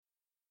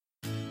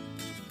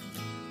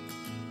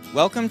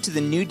Welcome to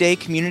the New Day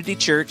Community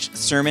Church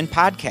Sermon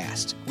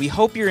Podcast. We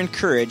hope you're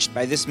encouraged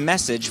by this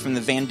message from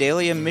the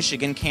Vandalia,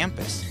 Michigan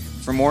campus.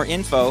 For more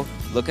info,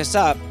 look us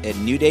up at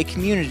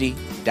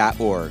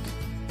newdaycommunity.org.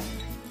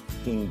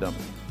 Kingdom.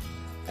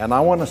 And I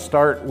want to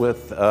start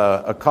with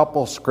a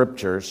couple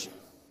scriptures.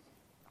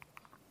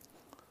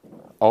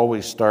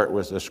 Always start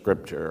with the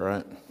scripture,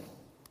 right?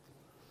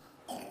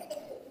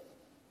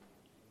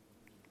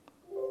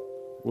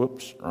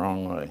 Whoops,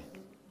 wrong way.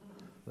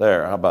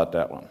 There, how about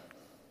that one?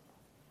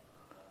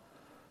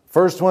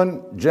 First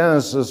one,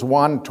 Genesis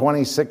 1,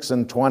 26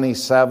 and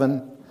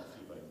 27.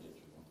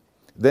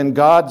 Then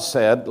God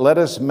said, "Let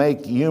us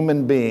make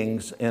human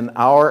beings in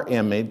our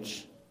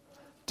image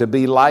to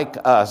be like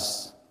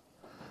us."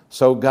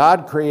 So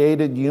God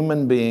created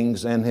human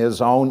beings in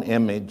His own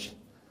image.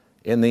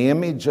 In the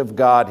image of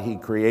God He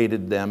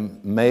created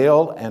them,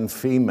 male and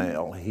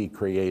female He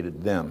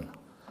created them.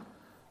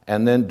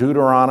 And then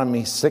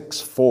Deuteronomy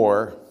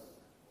 6:4.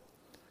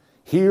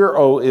 "Hear,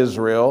 O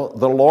Israel,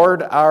 the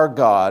Lord our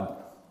God,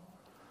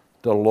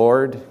 the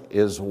Lord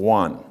is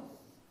one."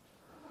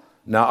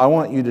 Now, I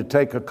want you to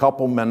take a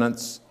couple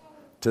minutes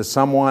to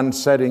someone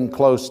sitting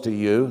close to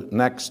you,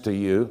 next to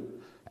you,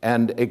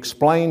 and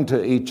explain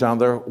to each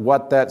other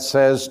what that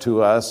says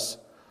to us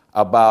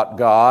about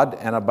God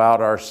and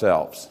about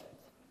ourselves.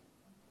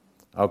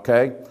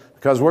 Okay?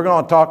 Because we're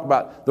going to talk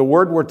about, the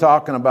word we're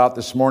talking about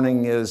this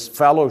morning is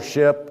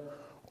fellowship,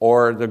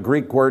 or the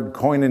Greek word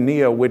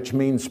koinonia, which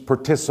means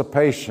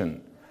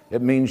participation.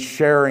 It means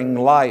sharing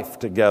life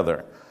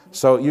together.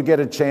 So you get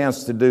a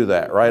chance to do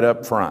that right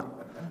up front.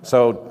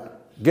 So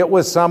get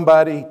with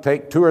somebody,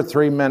 take 2 or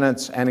 3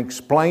 minutes, and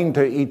explain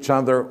to each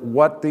other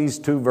what these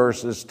two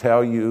verses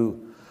tell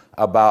you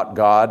about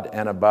God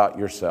and about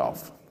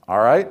yourself. All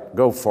right?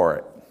 Go for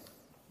it.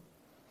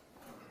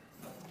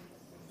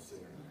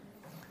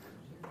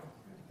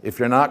 If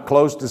you're not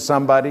close to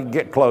somebody,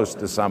 get close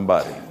to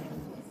somebody.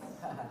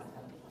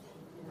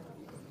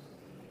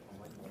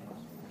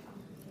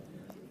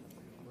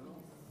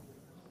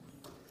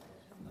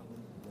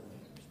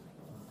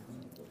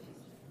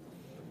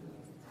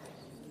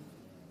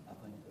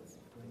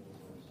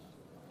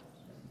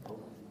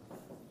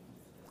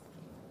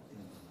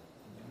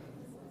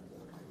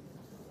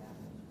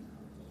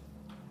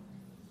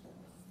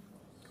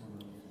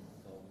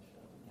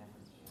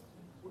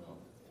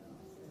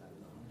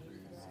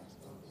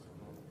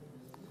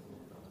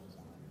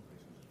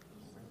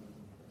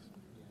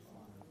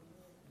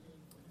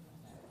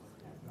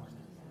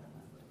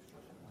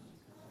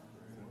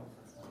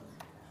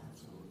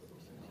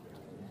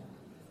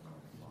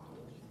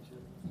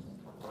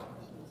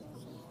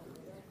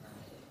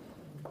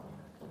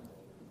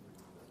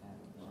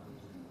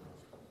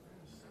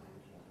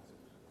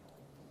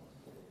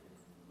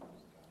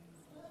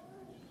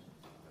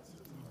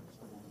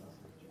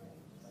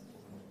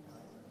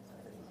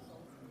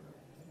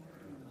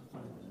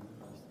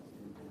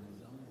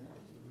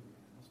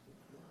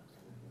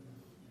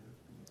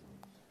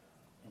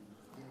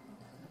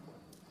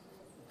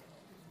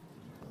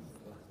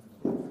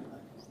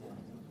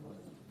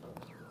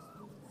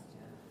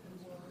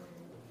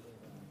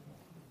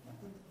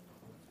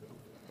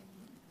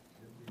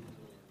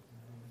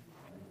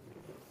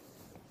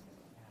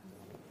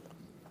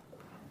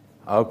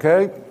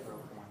 Okay?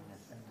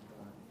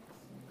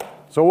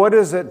 So what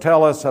does it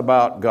tell us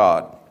about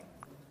God?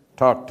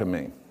 Talk to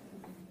me.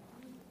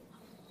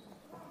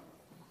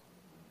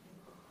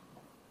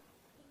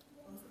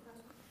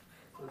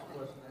 First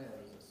question I have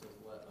is, it says,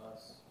 "Let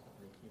us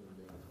make human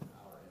beings in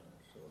our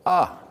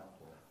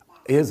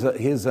image." So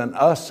He's an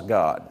us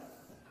God.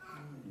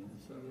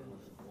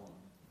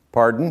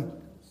 Pardon?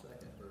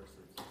 second verse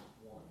is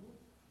one.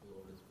 The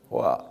Lord is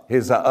Well,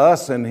 He's a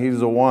us and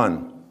He's a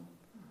one.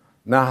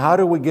 Now, how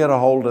do we get a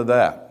hold of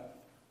that?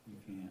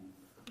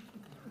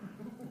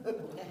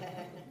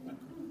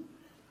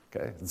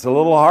 Okay, it's a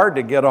little hard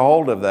to get a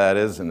hold of that,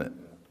 isn't it?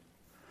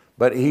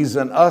 But He's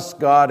an us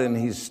God and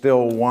He's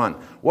still one.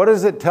 What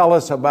does it tell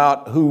us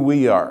about who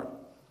we are?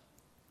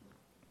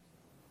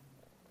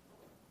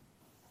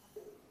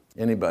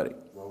 Anybody?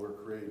 Well, we're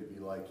created to be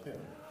like Him.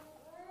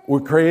 We're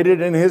created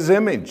in His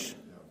image.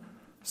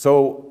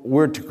 So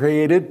we're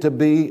created to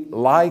be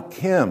like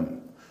Him.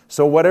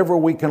 So whatever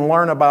we can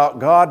learn about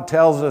God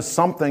tells us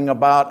something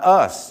about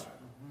us.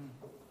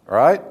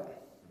 Right?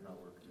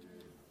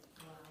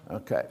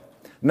 Okay.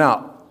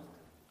 Now,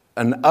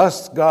 an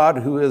us God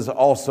who is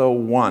also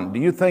one. Do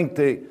you think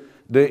the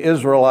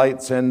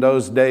Israelites in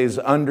those days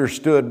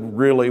understood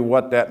really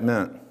what that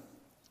meant?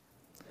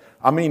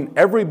 I mean,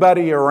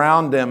 everybody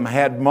around them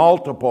had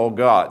multiple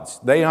gods.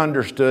 They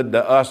understood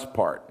the us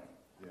part.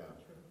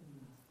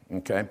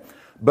 Okay.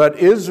 But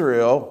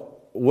Israel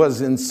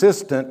was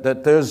insistent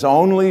that there's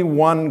only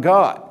one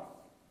God.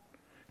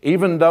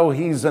 Even though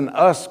He's an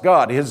us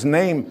God. His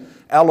name,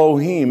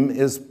 Elohim,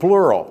 is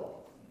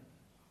plural.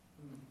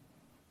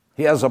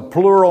 He has a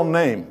plural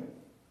name.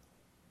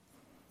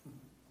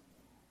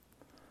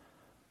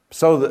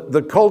 So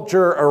the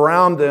culture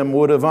around them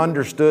would have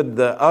understood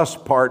the us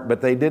part,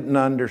 but they didn't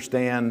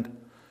understand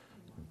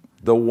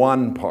the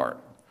one part.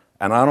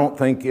 And I don't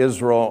think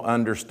Israel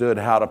understood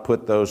how to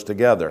put those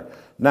together.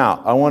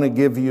 Now, I want to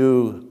give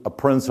you a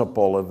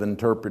principle of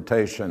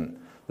interpretation.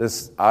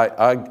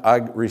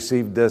 I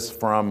received this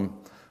from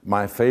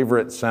my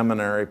favorite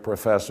seminary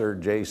professor,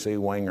 J.C.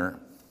 Winger.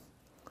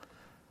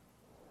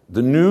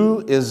 The new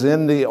is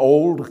in the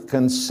old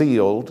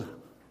concealed.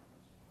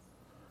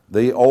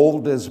 The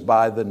old is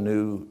by the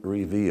new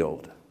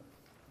revealed.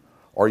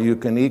 Or you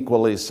can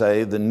equally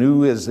say, the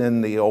new is in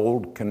the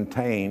old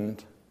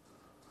contained.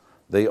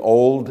 The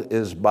old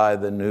is by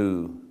the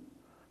new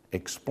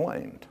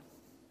explained.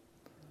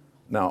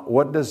 Now,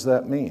 what does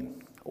that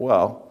mean?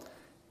 Well,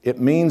 it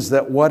means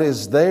that what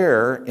is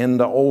there in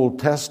the Old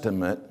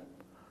Testament,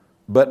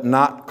 but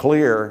not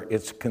clear,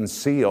 it's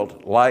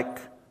concealed, like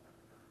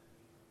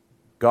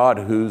God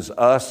who's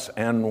us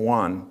and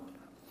one,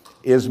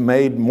 is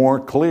made more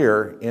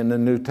clear in the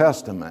New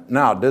Testament.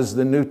 Now, does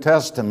the New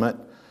Testament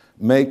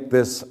make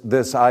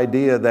this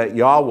idea that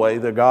Yahweh,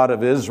 the God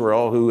of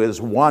Israel, who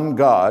is one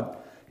God,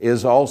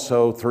 is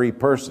also three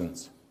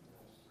persons?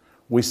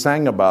 We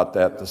sang about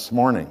that this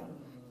morning.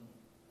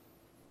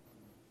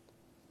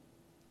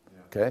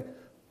 Okay?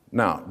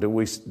 Now, do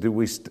we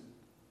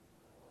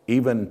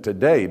even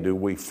today, do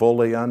we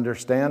fully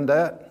understand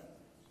that?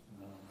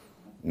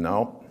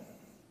 No.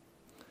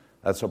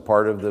 That's a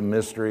part of the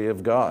mystery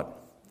of God.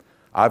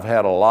 I've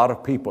had a lot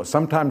of people,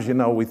 sometimes,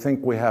 we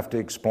think we have to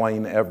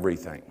explain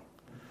everything.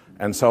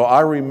 And so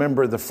I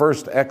remember the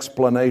first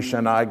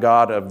explanation I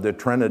got of the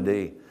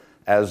Trinity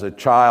as a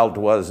child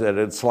was that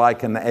it's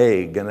like an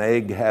egg. An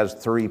egg has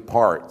three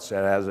parts. It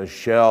has a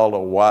shell, a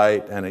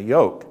white, and a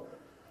yolk.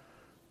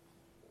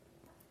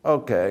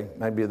 Okay,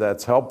 maybe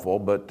that's helpful,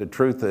 but the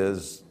truth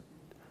is,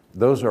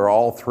 those are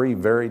all three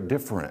very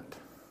different.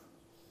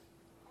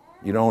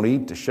 You don't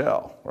eat the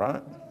shell,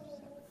 right?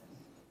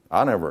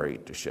 I never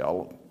eat the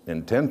shell,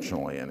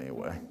 intentionally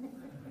anyway.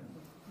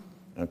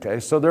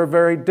 Okay, so they're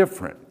very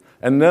different.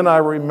 And then I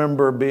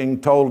remember being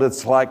told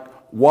it's like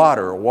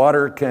water.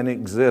 Water can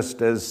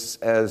exist as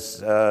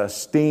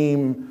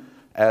steam,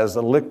 as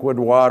a liquid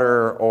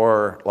water,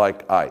 or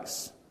like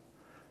ice.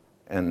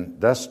 And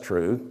that's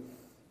true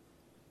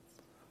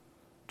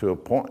to a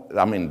point.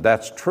 I mean,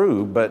 that's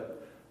true,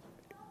 but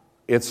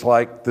it's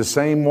like the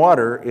same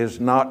water is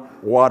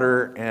not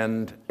water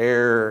and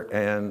air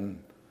and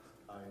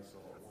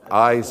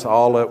ice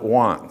all at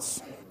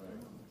once.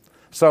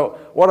 So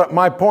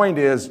my point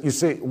is, you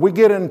see, we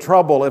get in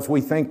trouble if we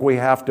think we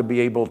have to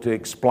be able to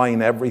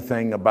explain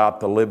everything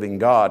about the living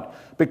God,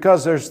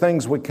 because there's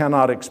things we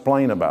cannot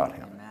explain about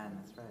Him.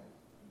 Amen. That's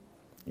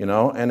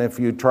right. And if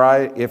you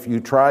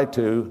try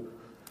to,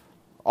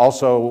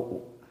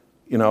 also,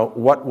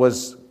 what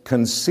was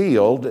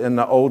concealed in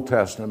the Old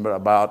Testament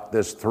about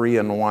this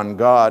three-in-one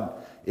God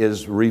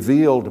is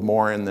revealed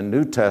more in the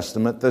New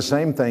Testament. The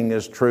same thing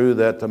is true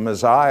that the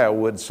Messiah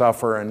would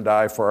suffer and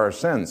die for our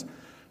sins.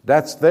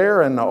 That's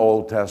there in the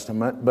Old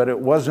Testament, but it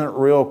wasn't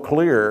real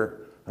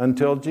clear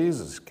until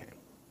Jesus came.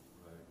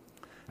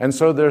 And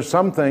so there's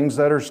some things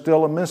that are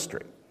still a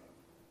mystery.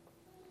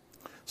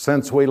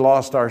 Since we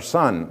lost our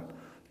son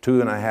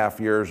 2.5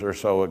 years or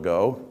so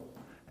ago,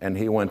 and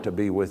he went to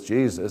be with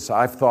Jesus,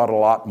 I've thought a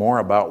lot more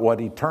about what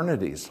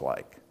eternity's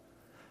like.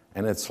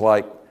 And it's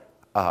like,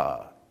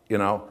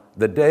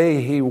 the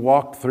day he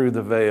walked through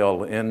the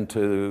veil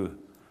into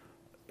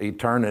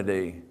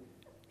eternity,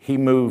 he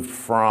moved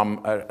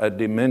from a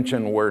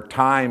dimension where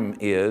time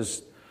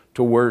is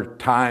to where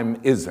time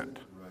isn't.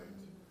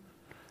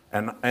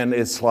 Right. And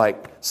it's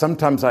like,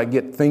 sometimes I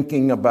get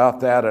thinking about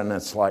that, and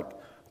it's like,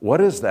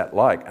 what is that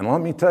like? And let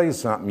me tell you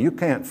something, you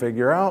can't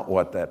figure out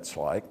what that's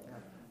like.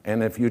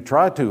 And if you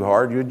try too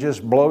hard, you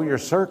just blow your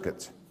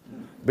circuits.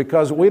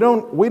 Because we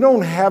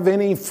don't have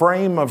any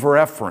frame of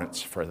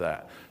reference for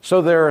that.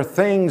 So there are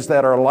things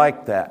that are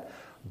like that.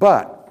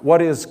 But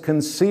what is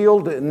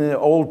concealed in the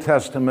Old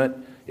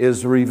Testament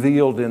is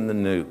revealed in the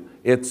New.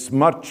 It's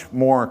much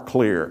more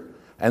clear.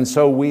 And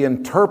so we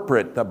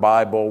interpret the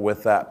Bible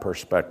with that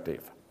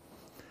perspective.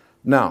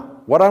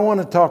 Now, what I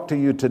want to talk to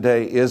you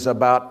today is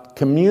about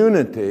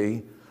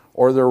community,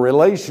 or the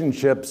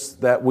relationships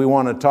that we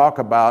want to talk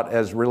about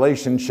as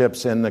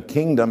relationships in the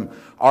kingdom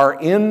are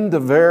in the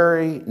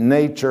very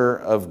nature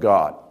of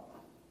God.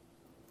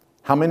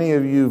 How many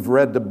of you have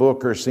read the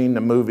book or seen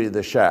the movie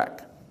The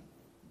Shack?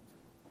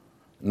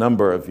 A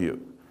number of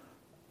you.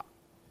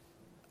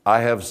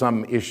 I have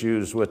some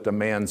issues with the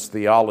man's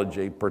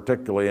theology,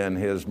 particularly in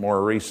his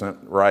more recent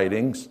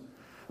writings.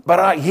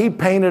 But he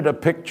painted a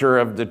picture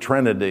of the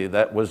Trinity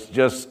that was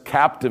just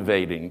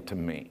captivating to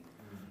me.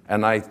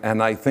 And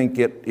I think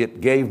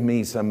it gave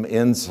me some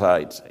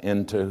insights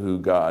into who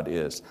God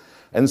is.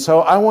 And so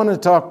I want to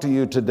talk to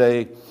you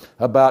today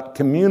about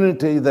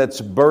community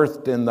that's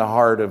birthed in the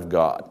heart of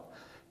God.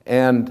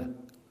 And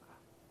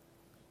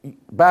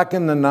back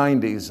in the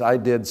 90s, I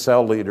did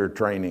cell leader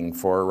training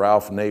for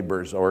Ralph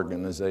Neighbor's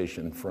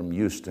organization from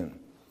Houston.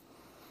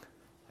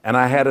 And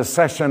I had a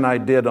session I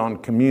did on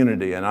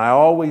community, and I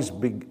always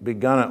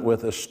begun it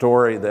with a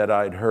story that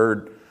I'd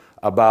heard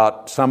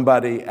about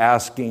somebody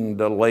asking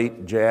the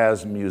late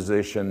jazz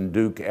musician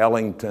Duke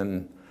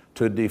Ellington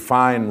to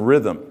define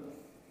rhythm.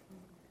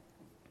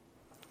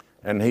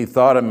 And he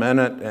thought a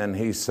minute and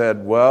he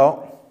said,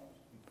 well,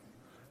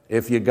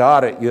 if you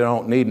got it, you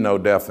don't need no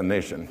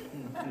definition.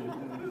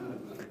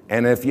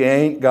 And if you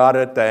ain't got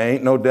it, there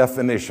ain't no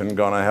definition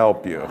going to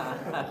help you.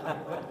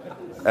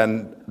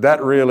 And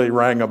that really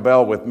rang a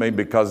bell with me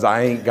because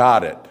I ain't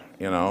got it,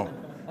 you know.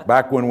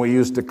 Back when we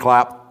used to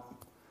clap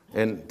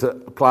and to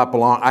clap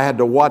along, I had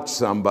to watch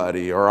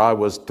somebody or I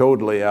was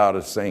totally out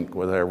of sync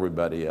with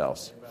everybody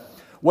else.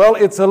 Well,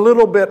 it's a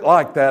little bit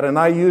like that, and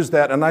I use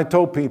that, and I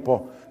told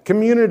people,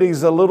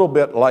 community's a little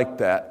bit like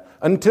that.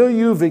 Until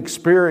you've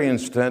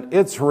experienced it,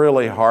 it's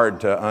really hard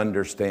to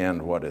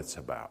understand what it's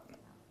about.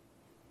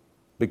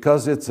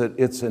 Because it's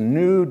a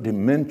new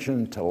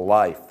dimension to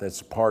life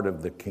that's part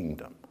of the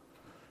kingdom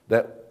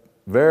that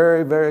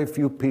very, very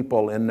few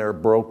people in their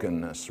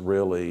brokenness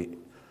really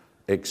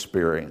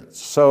experience.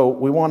 So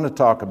we want to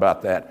talk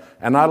about that.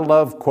 And I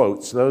love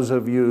quotes. Those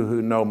of you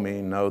who know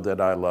me know that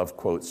I love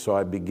quotes. So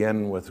I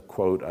begin with a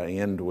quote, I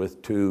end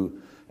with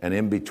two, and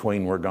in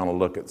between we're going to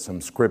look at some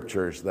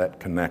scriptures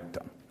that connect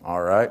them.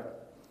 All right?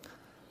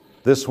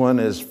 This one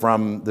is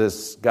from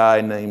this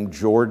guy named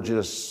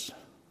Georges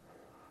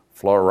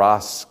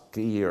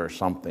Florovsky or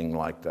something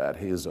like that.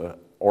 He's an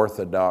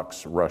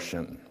Orthodox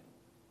Russian.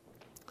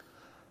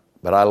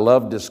 But I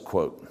love this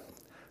quote.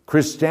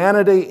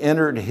 Christianity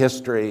entered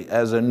history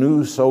as a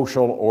new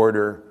social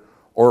order,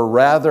 or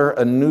rather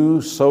a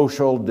new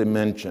social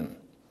dimension.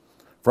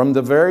 From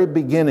the very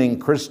beginning,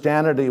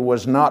 Christianity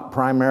was not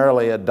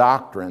primarily a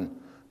doctrine,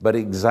 but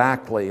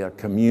exactly a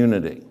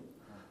community.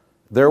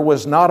 There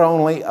was not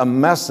only a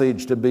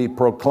message to be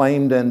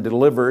proclaimed and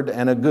delivered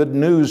and a good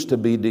news to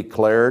be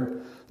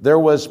declared, there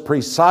was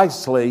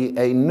precisely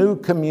a new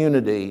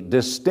community,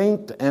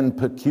 distinct and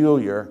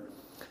peculiar,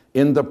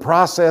 in the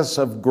process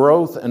of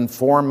growth and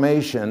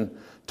formation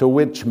to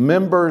which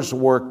members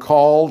were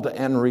called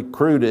and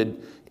recruited.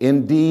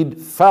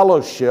 Indeed,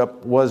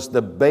 fellowship was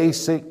the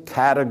basic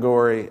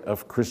category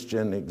of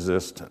Christian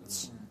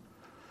existence.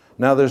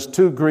 Now, there's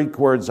two Greek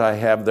words I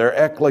have there.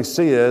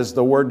 Ekklesia is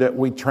the word that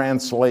we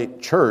translate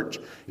church.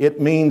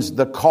 It means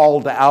the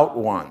called out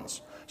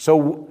ones.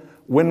 So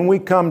when we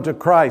come to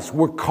Christ,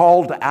 we're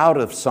called out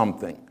of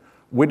something.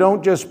 We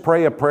don't just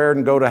pray a prayer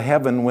and go to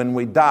heaven when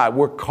we die.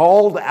 We're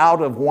called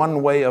out of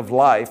one way of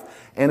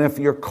life. And if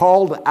you're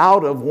called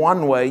out of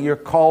one way, you're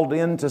called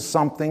into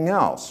something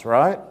else,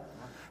 right?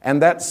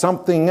 And that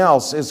something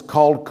else is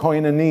called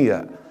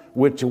koinonia,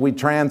 which we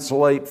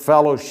translate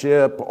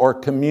fellowship or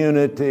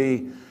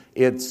community.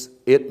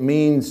 It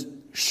means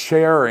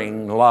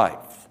sharing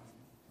life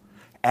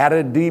at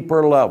a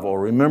deeper level.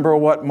 Remember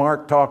what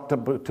Mark talked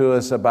to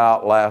us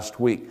about last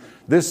week.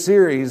 This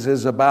series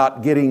is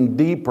about getting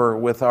deeper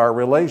with our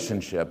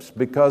relationships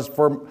because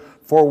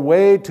for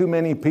way too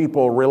many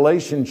people,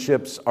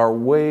 relationships are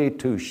way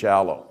too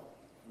shallow.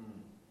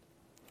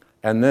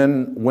 And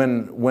then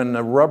when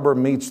the rubber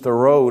meets the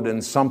road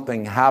and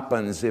something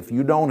happens, if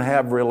you don't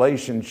have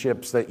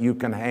relationships that you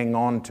can hang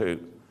on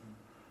to.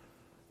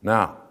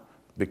 Now,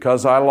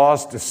 because I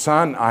lost a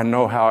son, I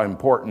know how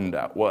important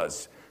that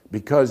was.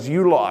 Because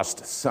you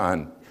lost a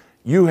son,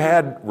 you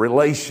had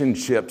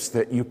relationships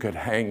that you could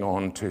hang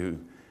on to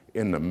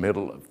in the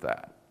middle of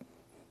that.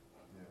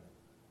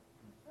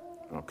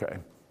 Okay.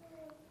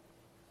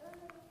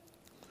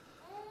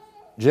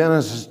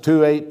 Genesis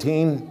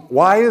 2:18.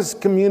 Why is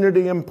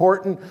community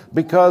important?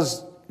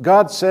 Because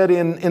God said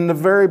in the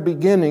very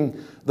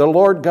beginning, the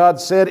Lord God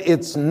said,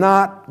 it's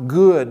not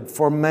good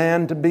for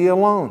man to be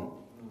alone.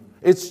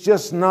 It's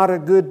just not a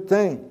good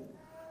thing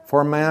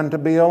for man to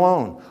be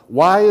alone.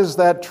 Why is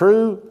that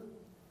true?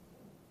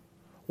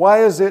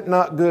 Why is it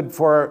not good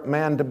for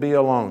man to be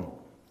alone?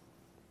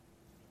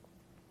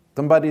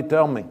 Somebody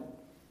tell me.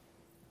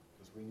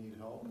 Because we need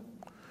help.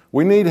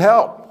 We need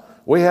help.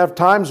 We have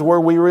times where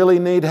we really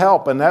need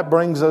help, and that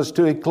brings us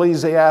to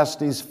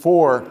Ecclesiastes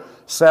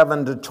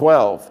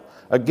 4:7-12.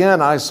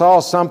 Again, I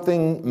saw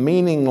something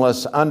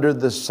meaningless under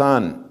the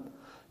sun.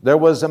 There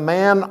was a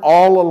man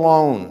all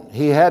alone.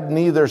 He had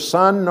neither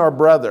son nor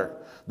brother.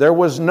 There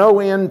was no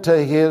end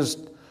to his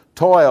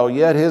toil,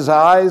 yet his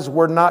eyes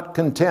were not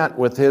content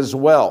with his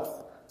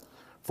wealth.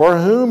 For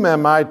whom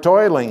am I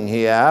toiling,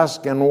 he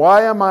asked, and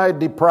why am I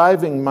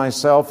depriving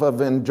myself of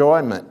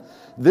enjoyment?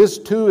 This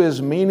too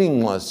is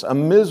meaningless, a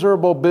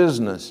miserable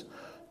business.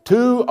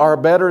 Two are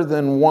better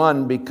than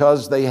one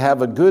because they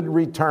have a good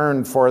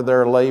return for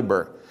their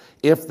labor.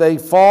 If they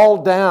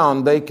fall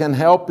down, they can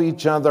help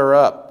each other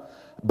up.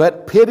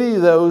 But pity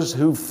those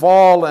who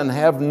fall and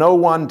have no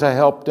one to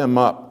help them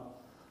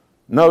up.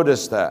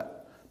 Notice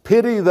that.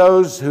 Pity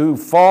those who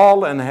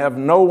fall and have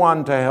no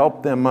one to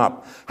help them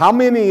up. How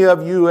many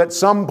of you at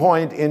some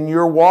point in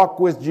your walk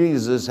with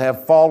Jesus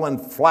have fallen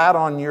flat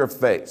on your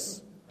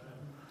face?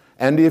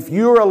 And if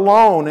you're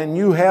alone and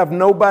you have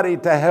nobody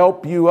to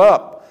help you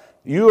up,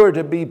 you are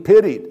to be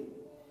pitied.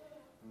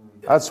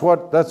 That's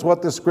what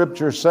the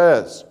scripture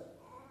says.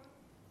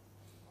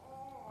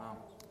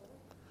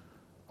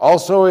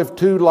 Also, if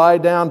two lie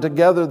down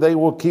together, they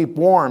will keep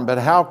warm. But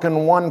how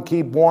can one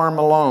keep warm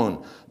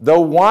alone? Though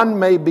one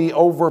may be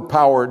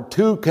overpowered,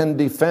 two can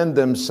defend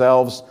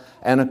themselves,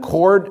 and a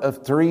cord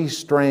of 3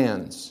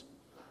 strands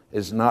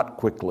is not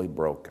quickly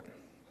broken.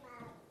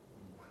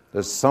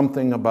 There's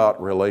something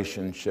about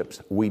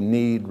relationships. We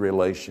need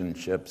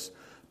relationships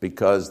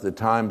because the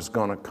time's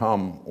going to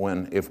come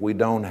when if we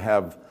don't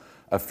have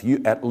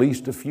at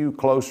least a few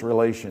close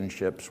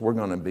relationships, we're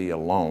going to be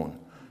alone.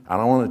 And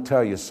I want to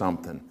tell you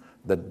something.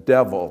 The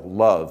devil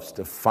loves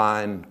to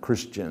find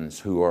Christians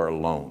who are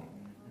alone.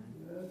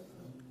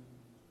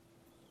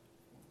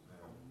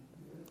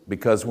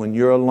 Because when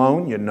you're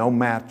alone, you're no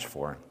match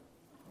for him.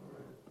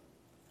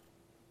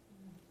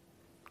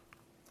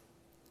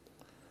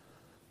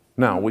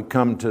 Now, we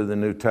come to the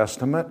New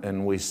Testament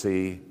and we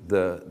see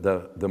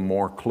the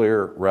more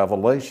clear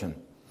revelation.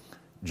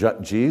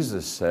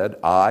 Jesus said,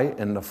 I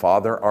and the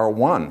Father are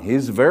one.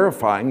 He's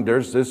verifying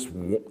there's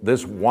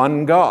this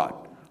one God.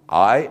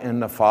 I and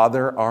the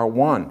Father are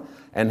one.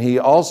 And he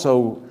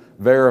also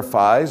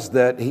verifies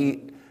that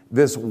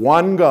this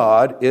one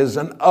God is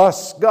an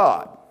us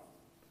God.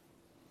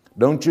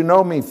 Don't you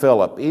know me,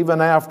 Philip?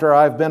 Even after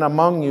I've been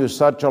among you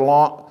such a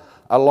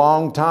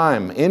long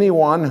time,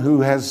 anyone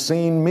who has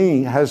seen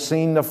me has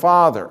seen the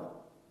Father.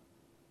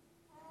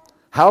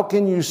 How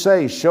can you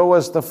say, show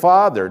us the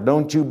Father?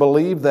 Don't you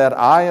believe that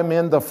I am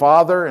in the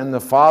Father and the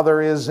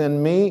Father is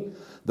in me?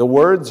 The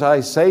words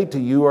I say to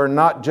you are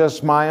not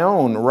just my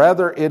own.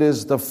 Rather, it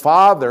is the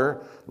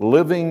Father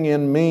living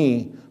in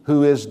me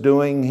who is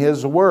doing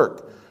his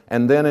work.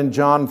 And then in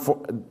John,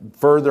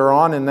 further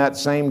on in that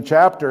same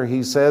chapter,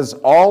 he says,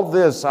 all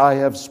this I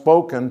have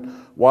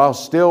spoken while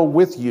still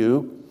with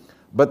you,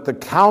 but the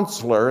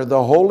Counselor,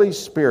 the Holy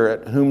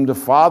Spirit, whom the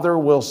Father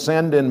will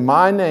send in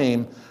my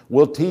name,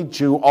 will teach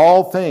you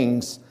all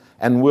things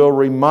and will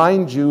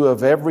remind you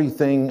of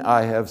everything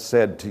I have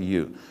said to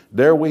you.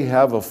 There we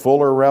have a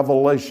fuller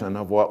revelation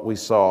of what we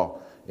saw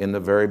in the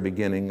very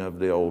beginning of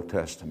the Old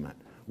Testament.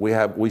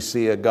 We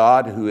see a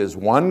God who is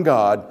one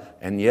God,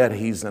 and yet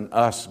he's an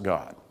us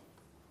God.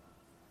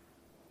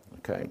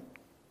 Okay.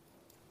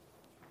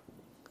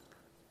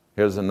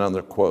 Here's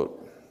another quote.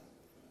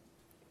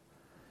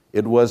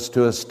 It was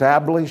to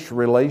establish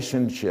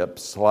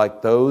relationships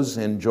like those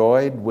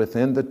enjoyed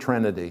within the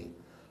Trinity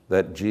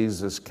that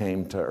Jesus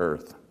came to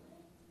earth.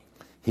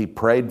 He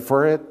prayed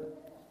for it.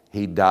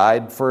 He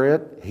died for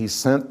it. He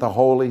sent the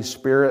Holy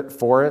Spirit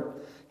for it.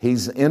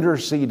 He's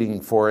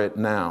interceding for it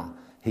now.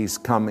 He's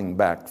coming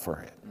back for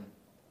it.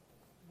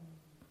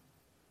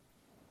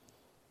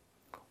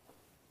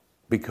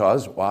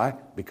 Because, why?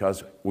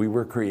 Because we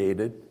were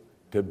created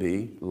to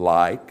be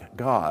like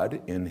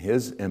God in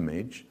His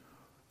image.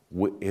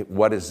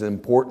 What is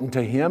important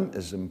to Him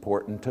is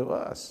important to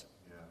us.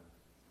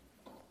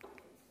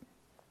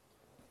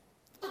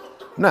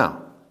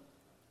 Now,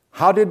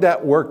 how did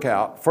that work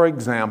out, for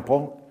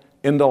example,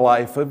 in the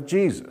life of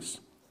Jesus?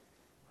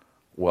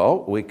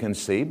 Well, we can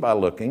see by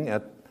looking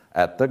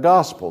at the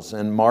Gospels.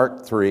 In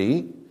Mark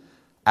 3,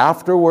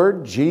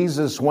 afterward,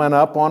 Jesus went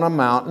up on a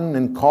mountain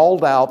and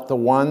called out the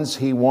ones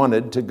He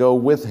wanted to go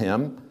with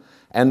Him,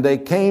 and they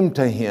came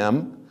to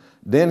Him.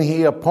 Then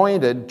He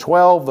appointed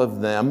 12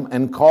 of them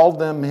and called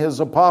them His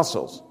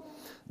apostles.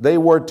 They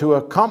were to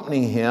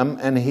accompany Him,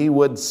 and He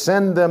would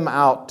send them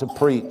out to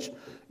preach,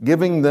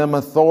 giving them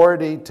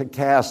authority to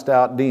cast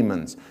out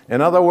demons.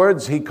 In other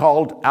words, He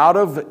called out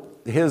of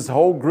His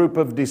whole group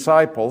of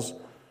disciples.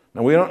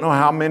 Now, we don't know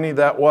how many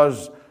that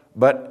was,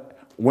 but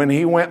when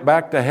He went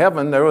back to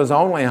heaven, there was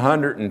only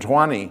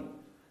 120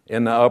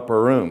 in the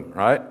upper room,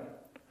 right?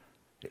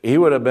 He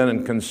would have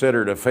been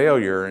considered a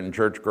failure in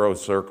church growth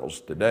circles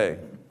today.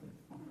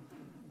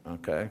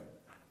 Okay?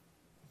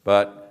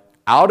 But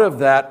out of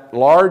that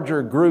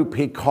larger group,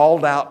 He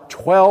called out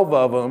 12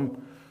 of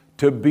them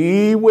to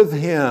be with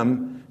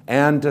Him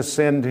and to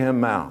send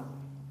Him out.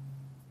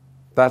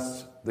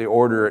 That's the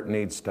order it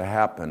needs to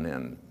happen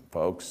in,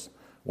 folks.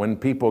 When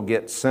people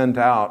get sent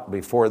out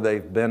before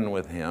they've been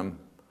with Him,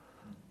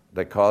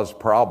 they cause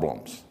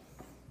problems.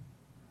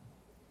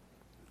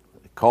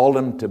 He called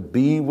them to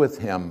be with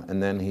Him,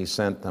 and then He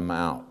sent them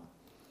out.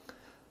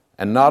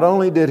 And not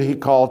only did He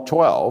call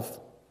 12,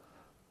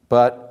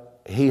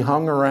 but He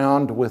hung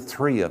around with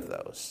 3 of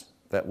those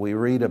that we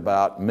read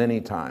about many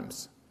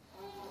times.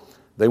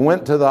 They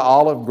went to the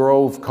olive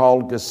grove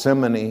called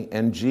Gethsemane,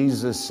 and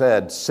Jesus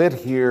said, "Sit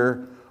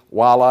here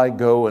while I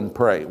go and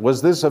pray."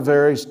 Was this a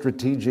very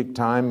strategic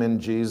time in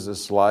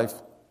Jesus' life?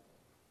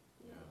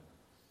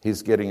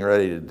 He's getting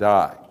ready to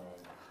die.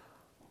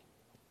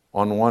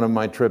 On one of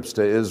my trips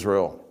to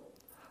Israel,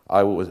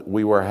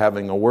 we were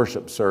having a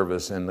worship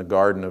service in the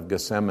Garden of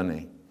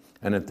Gethsemane.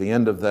 And at the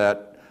end of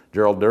that,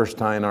 Gerald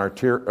Durstein, our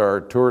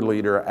tour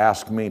leader,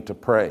 asked me to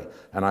pray.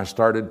 And I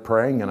started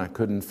praying and I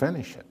couldn't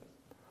finish it.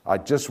 I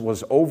just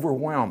was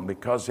overwhelmed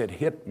because it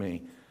hit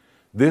me.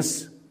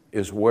 This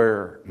is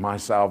where my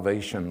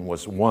salvation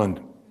was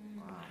won.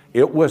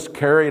 It was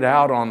carried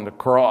out on the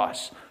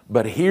cross,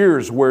 But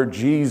here's where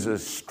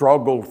Jesus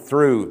struggled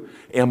through.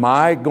 Am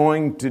I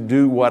going to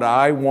do what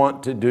I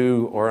want to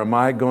do, or am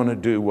I going to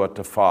do what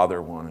the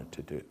Father wanted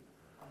to do?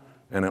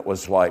 And it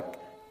was like,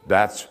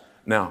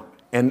 now,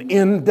 and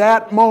in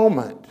that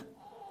moment,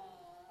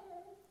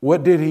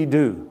 what did he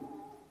do?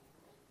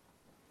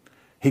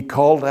 He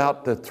called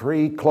out the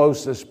 3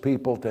 closest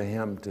people to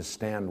him to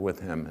stand with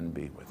him and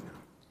be with him.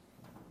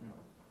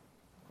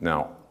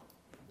 Now,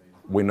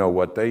 we know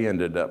what they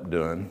ended up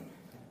doing.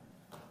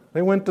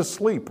 They went to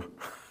sleep.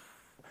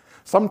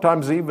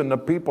 Sometimes even the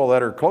people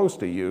that are close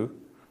to you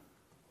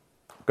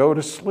go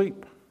to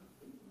sleep.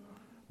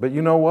 But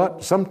you know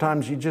what?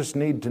 Sometimes you just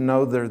need to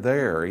know they're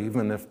there,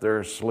 even if they're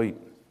asleep.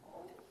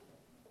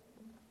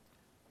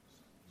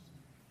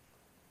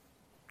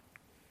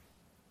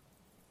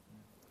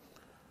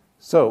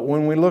 So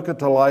when we look at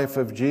the life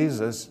of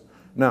Jesus,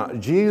 now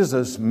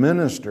Jesus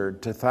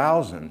ministered to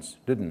thousands,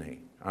 didn't he?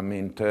 I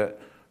mean, to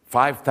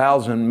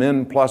 5,000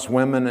 men plus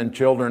women and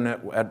children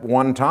at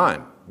one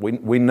time.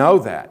 We know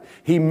that.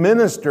 He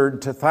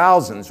ministered to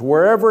thousands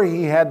wherever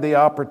he had the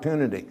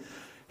opportunity.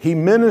 He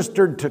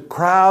ministered to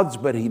crowds,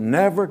 but he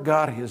never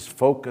got his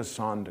focus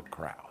on the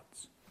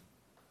crowds.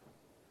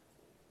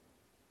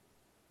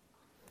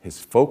 His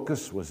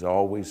focus was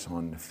always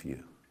on the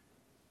few.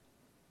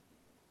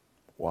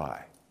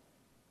 Why?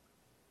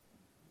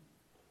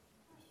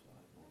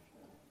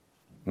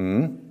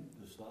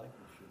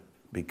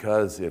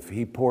 Because if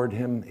he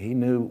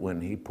knew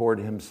when he poured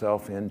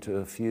himself into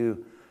a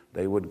few,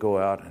 they would go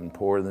out and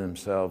pour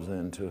themselves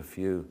into a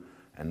few,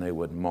 and they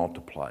would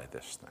multiply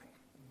this thing.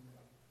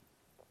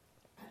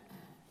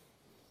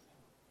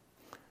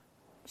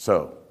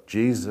 So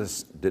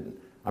Jesus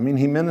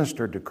he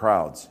ministered to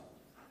crowds.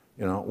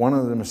 You know, one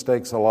of the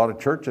mistakes a lot of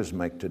churches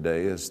make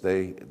today is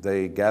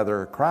they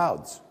gather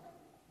crowds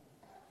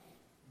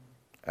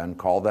and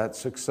call that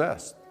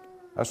success.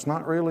 That's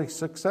not really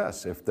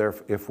success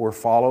if we're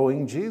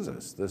following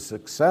Jesus. The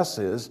success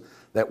is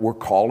that we're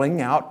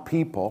calling out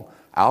people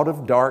out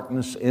of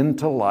darkness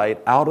into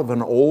light, out of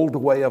an old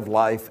way of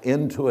life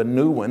into a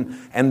new one,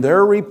 and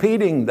they're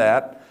repeating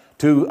that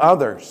to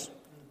others.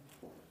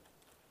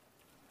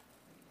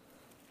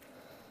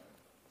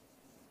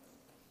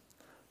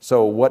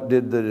 So what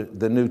did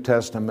the New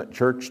Testament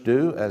church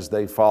do as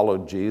they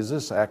followed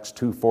Jesus? Acts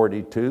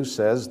 2:42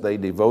 says they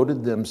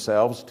devoted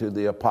themselves to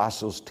the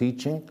apostles'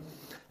 teaching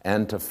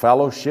and to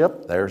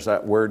fellowship, there's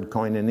that word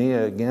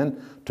koinonia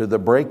again, to the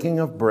breaking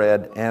of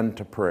bread and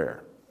to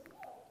prayer.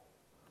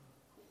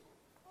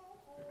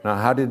 Now,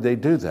 how did they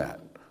do that?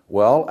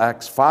 Well,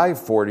 Acts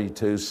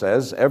 5:42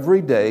 says,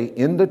 every day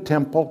in the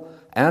temple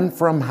and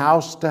from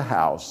house to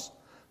house,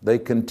 they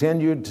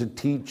continued to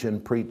teach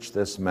and preach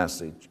this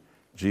message.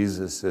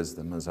 Jesus is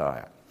the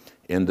Messiah.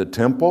 In the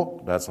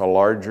temple, that's a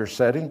larger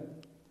setting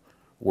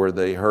where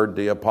they heard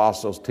the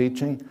apostles'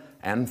 teaching,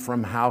 and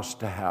from house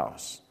to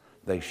house.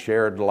 They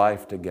shared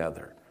life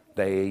together.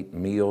 They ate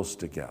meals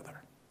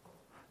together.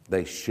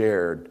 They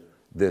shared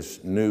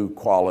this new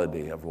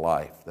quality of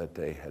life that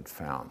they had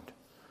found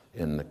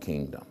in the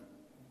kingdom.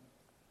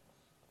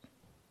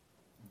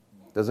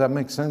 Does that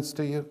make sense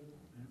to you?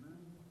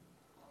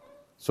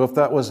 So if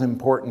that was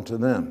important to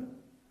them,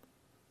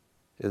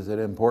 is it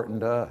important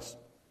to us?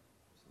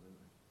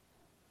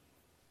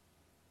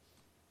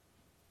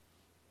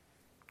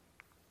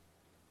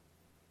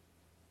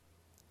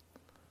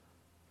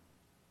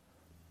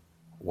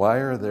 Why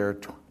are there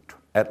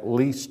at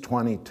least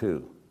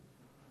 22?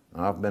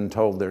 Now, I've been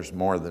told there's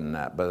more than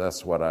that, but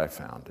that's what I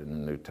found in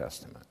the New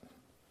Testament.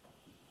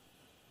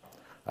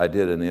 I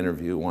did an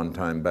interview one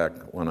time back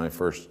when I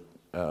first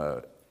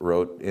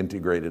wrote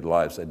Integrated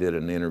Lives. I did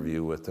an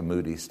interview with the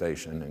Moody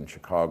station in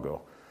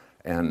Chicago.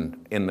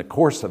 And in the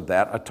course of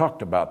that, I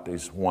talked about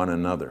these one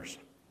another's.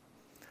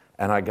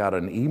 And I got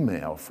an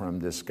email from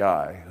this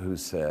guy who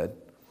said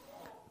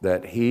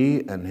that he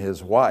and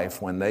his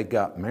wife, when they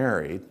got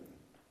married,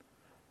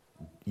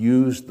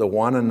 used the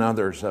one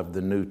another's of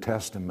the New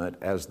Testament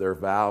as their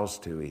vows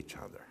to each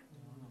other.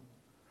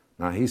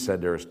 Now, he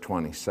said there was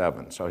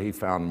 27, so he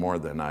found more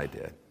than I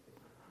did.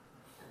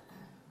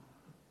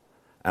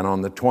 And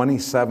on the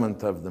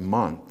 27th of the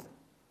month,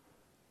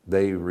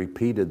 they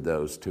repeated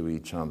those to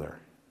each other.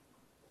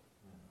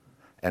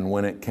 And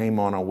when it came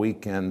on a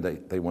weekend,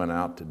 they went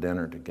out to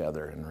dinner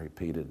together and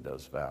repeated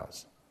those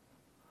vows.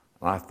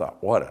 And I thought,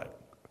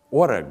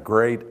 what a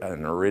great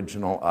and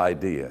original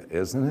idea,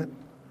 isn't it?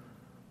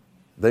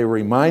 They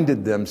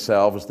reminded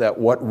themselves that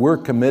what we're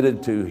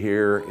committed to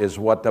here is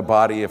what the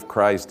body of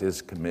Christ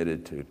is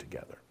committed to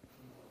together.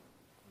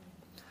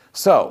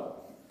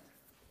 So,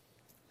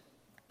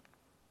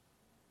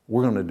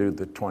 we're going to do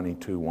the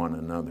 22 one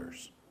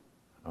another's.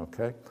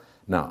 Okay?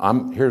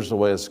 Now, here's the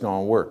way it's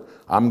going to work.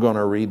 I'm going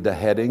to read the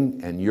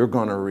heading, and you're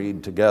going to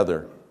read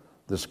together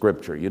the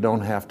scripture. You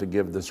don't have to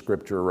give the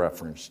scripture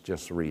reference,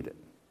 just read it.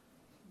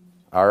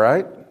 All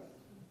right?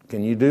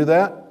 Can you do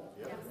that?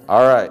 Yes.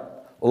 All right.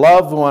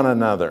 Love one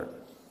another.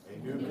 A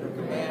new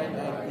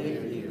command I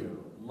give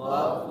you,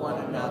 love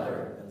one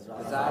another.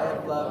 As I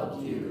have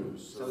loved you,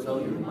 so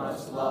you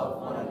must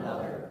love one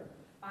another.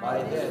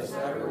 By this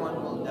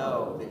everyone will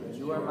know that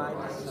you are my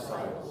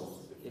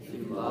disciples, if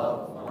you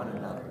love one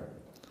another.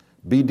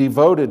 Be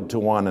devoted to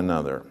one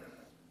another.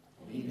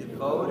 Be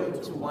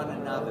devoted to one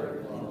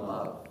another in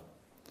love.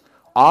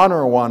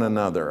 Honor one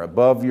another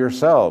above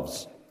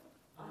yourselves.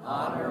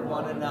 Honor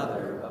one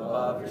another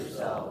above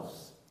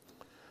yourselves.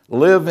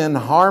 Live in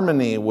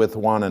harmony with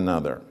one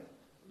another.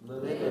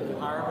 Live in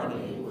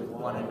harmony with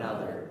one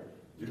another.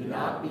 Do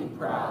not be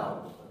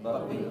proud,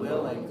 but be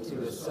willing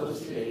to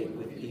associate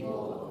with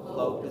people of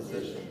low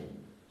position.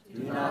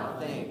 Do not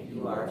think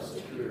you are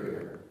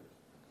superior.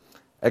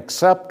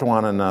 Accept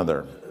one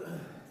another.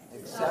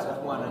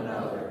 Accept one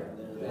another,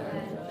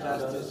 then,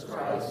 just as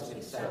Christ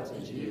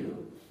accepted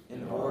you,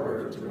 in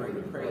order to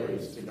bring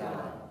praise to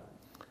God.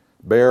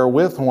 Bear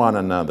with one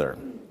another.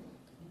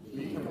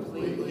 Be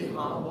completely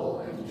humble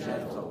and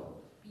gentle.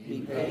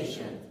 Be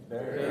patient,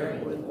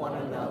 bearing with one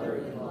another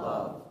in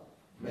love.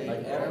 Make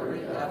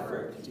every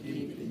effort to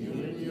keep the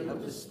unity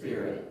of the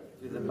Spirit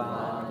through the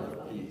bond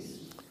of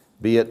peace.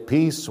 Be at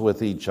peace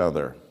with each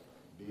other.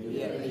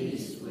 Be at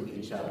peace with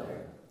each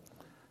other.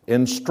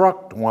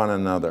 Instruct one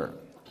another.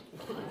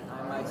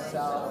 I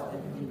myself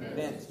am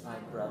convinced, my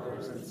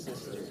brothers and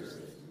sisters,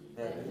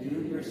 that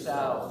you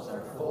yourselves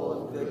are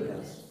full of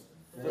goodness,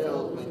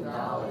 filled with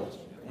knowledge,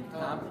 and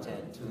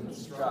competent to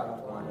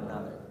instruct one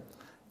another.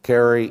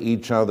 Carry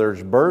each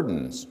other's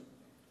burdens.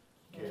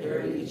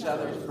 Carry each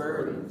other's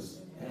burdens,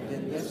 and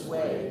in this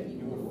way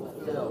you will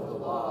fulfill the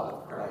law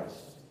of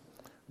Christ.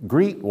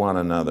 Greet one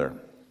another.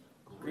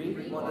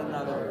 Greet one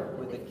another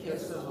with a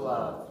kiss of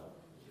love.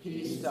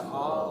 Peace to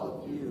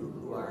all of you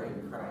who are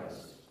in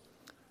Christ.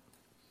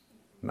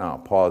 Now,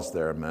 pause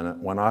there a minute.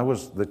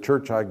 The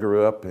church I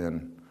grew up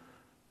in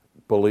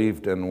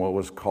believed in what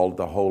was called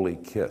the holy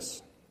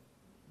kiss.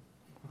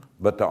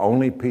 But the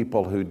only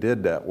people who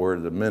did that were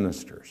the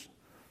ministers.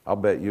 I'll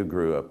bet you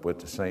grew up with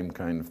the same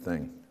kind of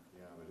thing.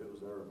 Yeah, but it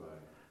was everybody.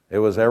 It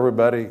was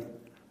everybody.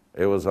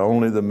 It was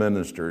only the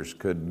ministers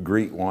could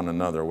greet one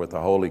another with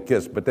a holy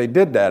kiss. But they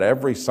did that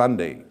every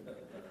Sunday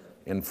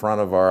in front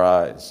of our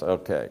eyes.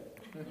 Okay.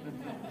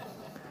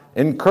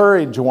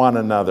 Encourage one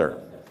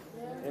another.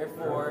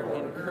 Therefore,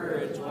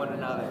 encourage one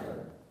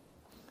another.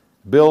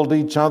 Build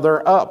each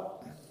other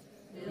up.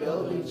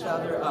 Build each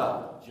other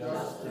up,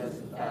 just as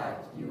in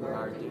fact you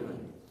are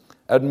doing.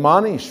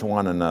 Admonish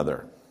one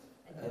another.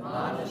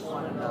 Admonish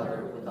one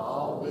another with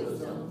all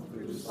wisdom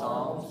through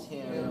psalms,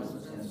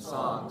 hymns, and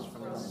songs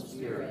from the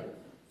Spirit,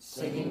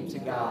 singing to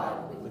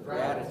God with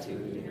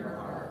gratitude in your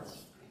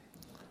hearts.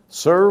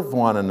 Serve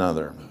one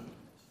another.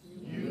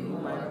 You,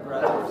 my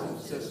brothers and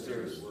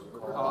sisters, were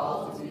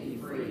called to be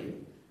free,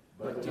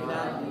 but do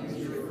not use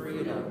your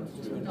freedom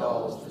to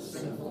indulge the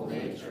sinful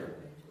nature.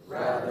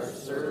 Rather,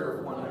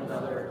 serve one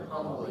another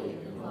humbly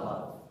in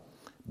love.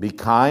 Be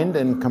kind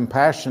and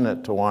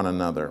compassionate to one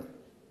another.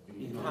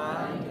 Be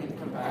kind and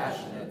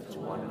compassionate to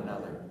one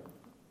another.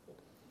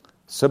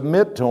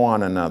 Submit to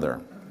one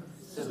another.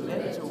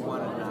 Submit to one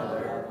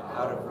another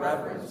out of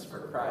reverence for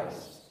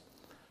Christ.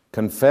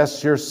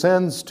 Confess your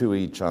sins to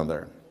each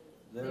other.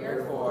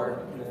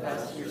 Therefore,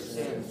 confess your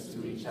sins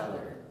to each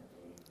other.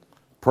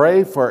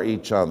 Pray for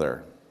each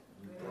other.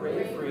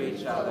 Pray for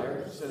each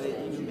other so that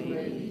you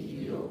may be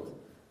healed.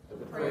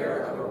 The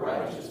prayer of a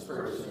righteous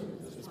person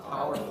is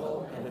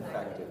powerful and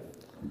effective.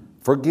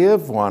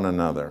 Forgive one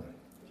another.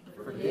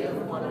 Forgive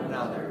one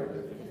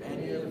another. If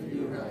any of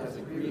you has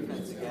a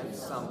grievance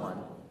against someone,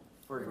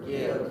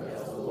 forgive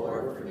as the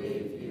Lord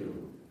forgave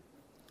you.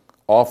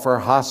 Offer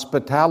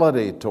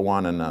hospitality to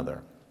one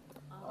another.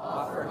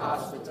 Offer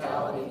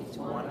hospitality to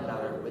one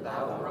another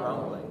without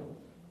grumbling.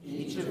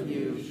 Each of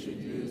you should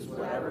use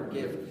whatever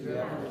gift you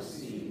have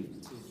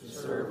received to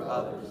serve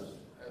others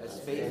as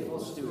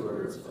faithful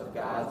stewards of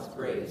God's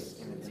grace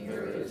in its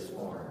various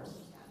forms.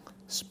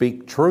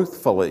 Speak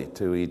truthfully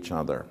to each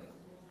other.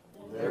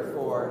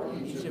 Therefore,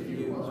 each of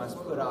you must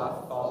put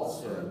off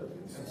falsehood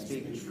and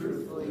speak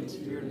truthfully to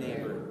your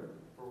neighbor,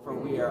 for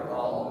we are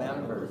all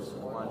members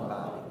of one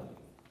body.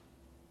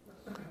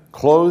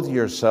 Clothe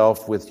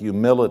yourself with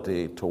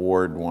humility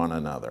toward one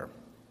another.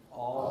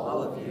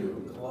 All of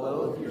you,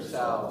 clothe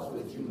yourselves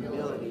with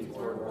humility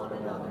toward one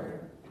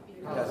another,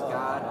 because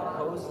God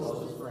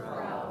opposes the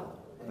proud,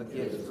 but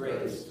gives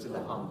grace to the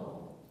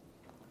humble.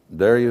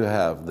 There you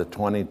have the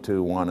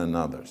 22 one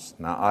another's.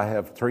 Now, I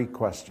have 3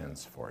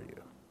 questions for you.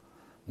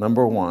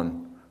 Number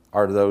 1,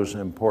 are those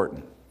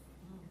important?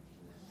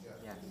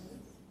 Yes.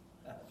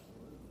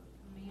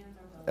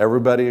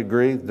 Everybody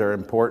agree they're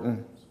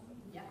important?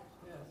 Yeah.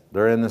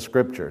 They're in the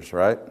scriptures,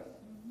 right?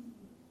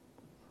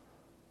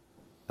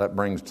 That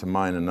brings to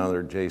mind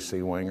another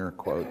J.C. Winger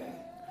quote.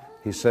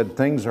 He said,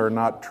 things are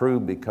not true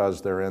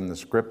because they're in the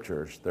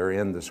scriptures. They're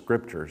in the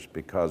scriptures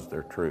because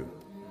they're true.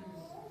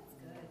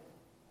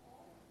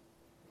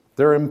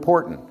 They're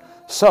important.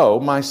 So,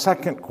 my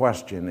second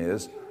question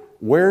is,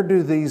 where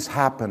do these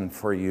happen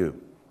for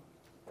you?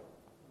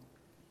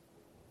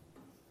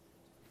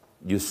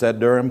 You said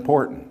they're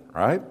important,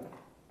 right?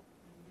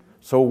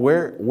 So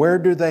where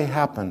do they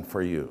happen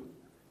for you?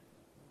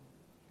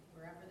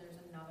 Wherever there's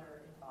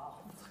another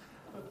involved.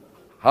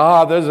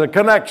 There's a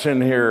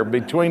connection here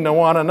between the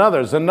one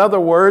another's. In other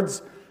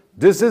words,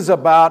 this is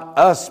about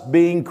us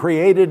being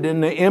created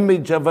in the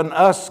image of an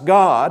us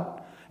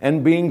God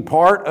and being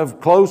part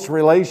of close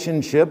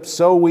relationships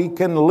so we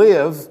can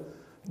live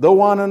the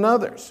one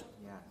another's.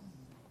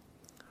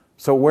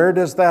 So where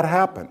does that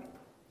happen?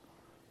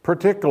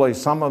 Particularly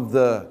some of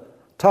the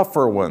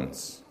tougher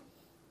ones.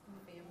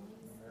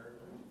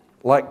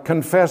 Like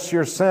confess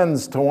your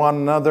sins to one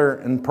another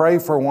and pray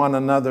for one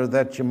another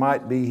that you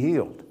might be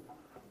healed.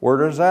 Where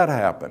does that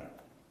happen?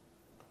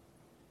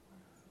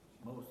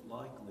 Most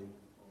likely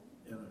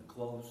in a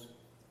close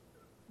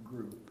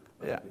group.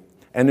 Yeah.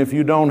 And if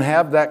you don't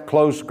have that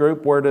close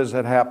group, where does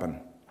it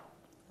happen?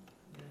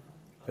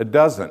 It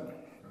doesn't.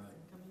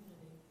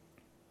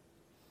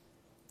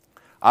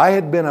 I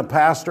had been a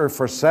pastor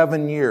for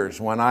 7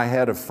 years when I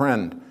had a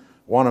friend,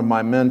 one of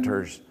my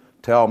mentors,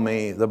 tell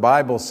me, the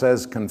Bible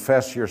says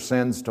confess your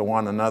sins to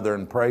one another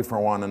and pray for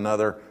one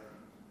another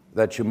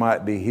that you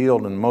might be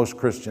healed, and most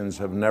Christians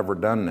have never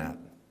done that.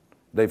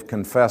 They've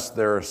confessed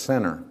they're a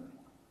sinner.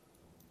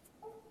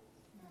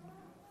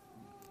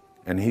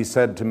 And he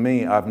said to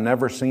me, I've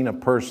never seen a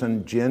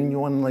person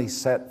genuinely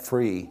set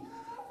free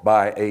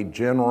by a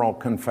general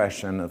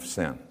confession of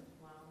sin.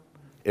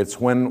 It's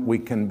when we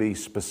can be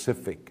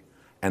specific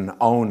and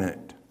own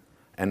it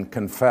and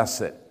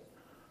confess it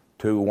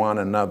to one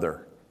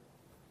another.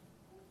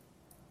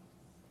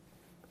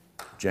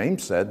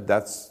 James said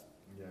that's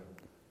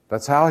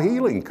how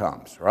healing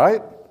comes,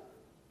 right?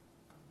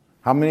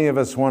 How many of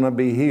us want to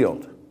be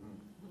healed?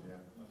 Yeah,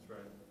 that's right.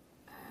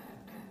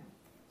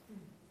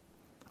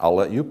 I'll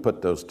let you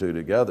put those two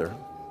together.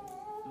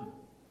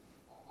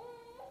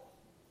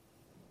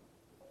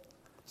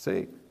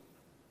 See,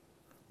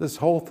 this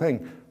whole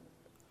thing,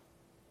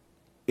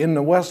 in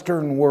the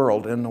Western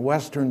world, in the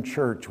Western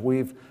church,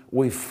 we've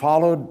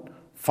followed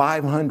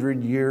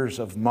 500 years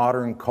of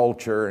modern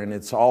culture, and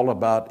it's all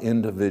about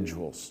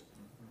individuals.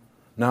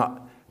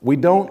 Now, we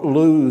don't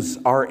lose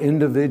our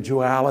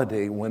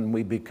individuality when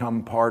we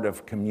become part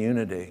of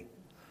community,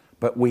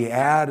 but we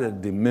add a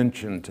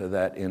dimension to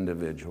that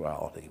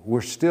individuality.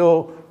 We're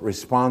still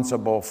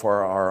responsible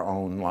for our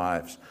own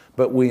lives,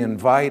 but we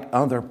invite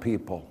other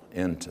people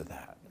into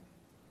that,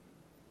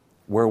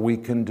 where we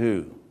can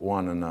do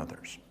one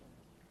another's.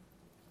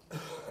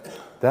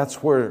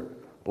 That's where,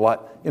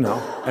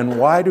 and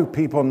why do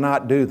people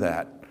not do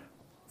that?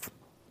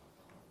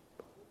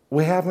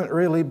 We haven't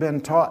really been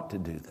taught to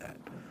do that.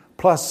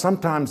 Plus,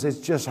 sometimes it's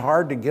just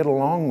hard to get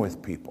along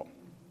with people.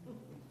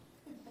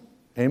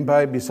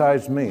 Anybody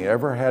besides me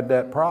ever had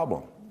that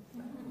problem?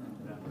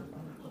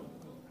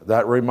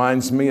 That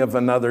reminds me of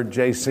another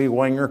J.C.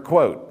 Wenger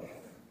quote.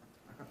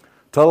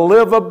 To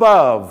live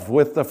above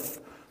with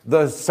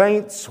the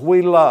saints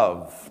we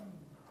love,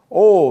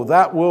 oh,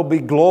 that will be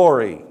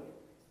glory.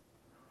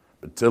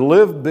 But to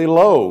live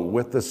below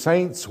with the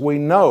saints we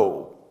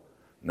know,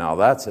 now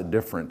that's a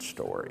different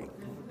story.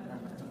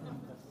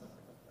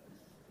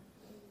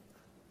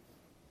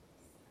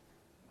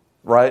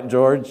 Right,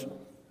 George?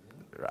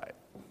 Right.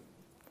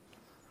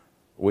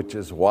 Which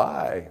is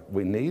why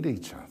we need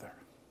each other.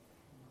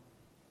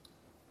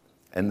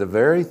 And the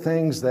very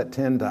things that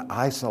tend to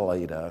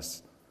isolate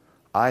us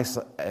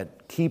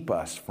keep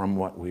us from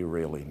what we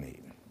really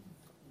need.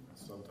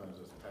 Sometimes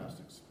it's past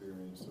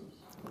experiences.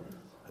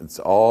 It's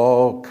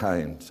all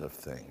kinds of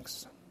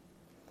things.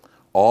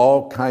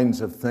 All kinds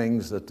of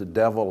things that the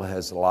devil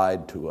has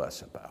lied to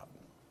us about.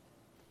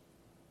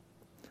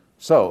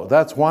 So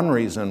that's one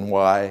reason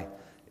why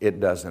it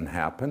doesn't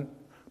happen.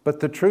 But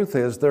the truth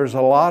is, there's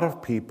a lot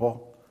of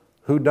people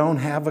who don't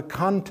have a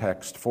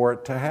context for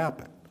it to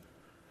happen.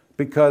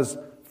 Because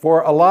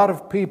for a lot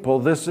of people,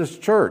 this is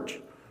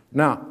church.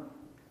 Now,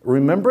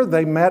 remember,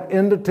 they met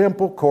in the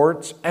temple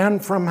courts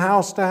and from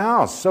house to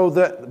house, so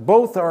that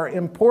both are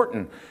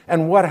important.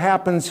 And what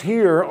happens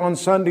here on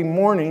Sunday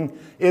morning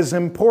is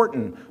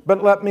important.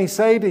 But let me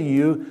say to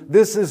you,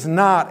 this is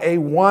not a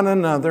one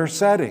another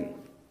setting.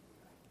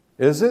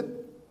 Is it?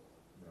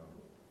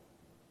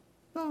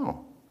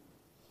 No,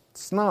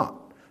 it's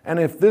not. And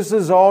if this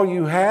is all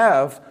you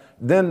have,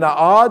 then the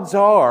odds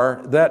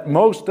are that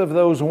most of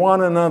those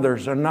one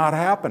another's are not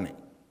happening.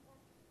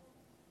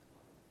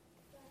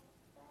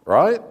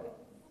 Right?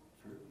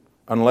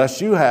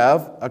 Unless you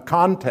have a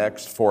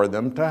context for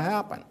them to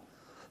happen.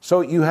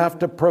 So you have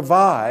to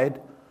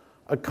provide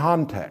a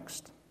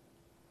context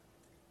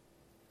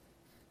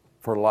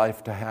for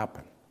life to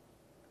happen.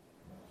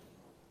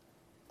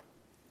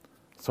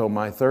 So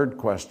my third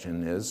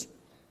question is,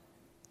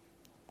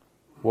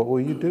 what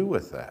will you do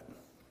with that?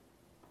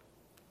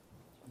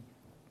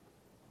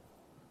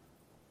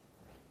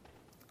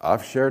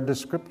 I've shared the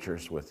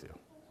scriptures with you.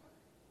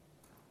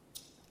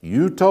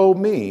 You told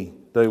me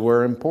they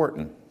were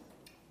important.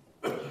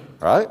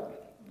 Right?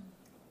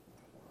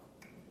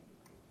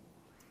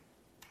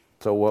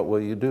 So what will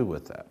you do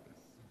with that?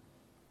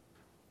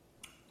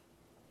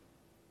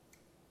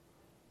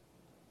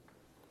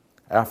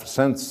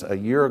 Since a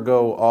year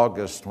ago,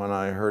 August, when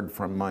I heard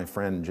from my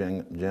friend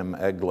Jim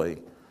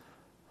Egley,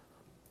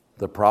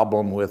 The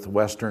problem with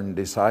Western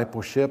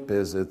discipleship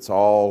is it's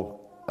all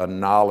a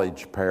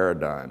knowledge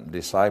paradigm.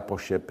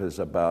 Discipleship is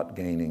about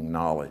gaining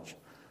knowledge.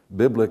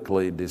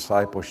 Biblically,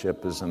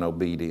 discipleship is an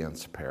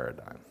obedience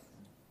paradigm.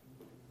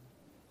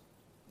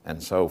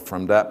 And so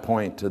from that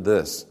point to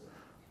this,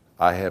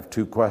 I have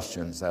two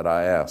questions that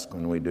I ask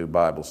when we do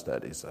Bible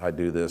studies. I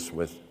do this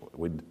with,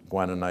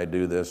 Gwen and I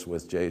do this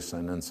with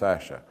Jason and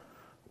Sasha,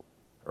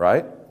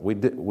 right?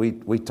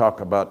 We talk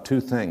about two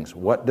things.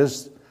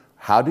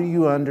 How do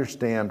you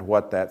understand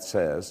what that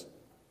says?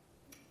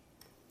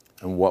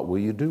 And what will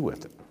you do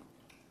with it?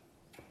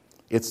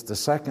 It's the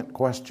second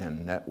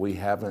question that we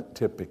haven't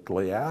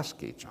typically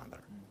asked each other.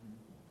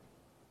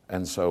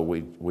 And so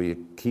we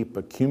keep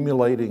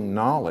accumulating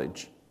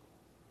knowledge.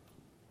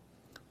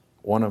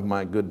 One of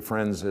my good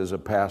friends is a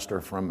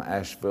pastor from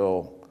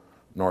Asheville,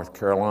 North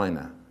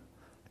Carolina.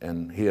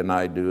 And he and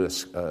I do a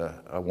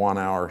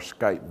 1-hour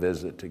Skype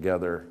visit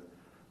together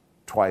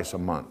twice a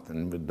month.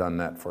 And we've done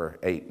that for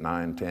 8,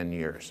 9, 10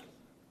 years.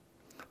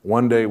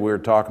 One day we were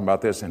talking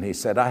about this, and he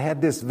said, I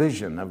had this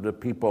vision of the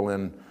people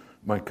in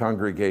my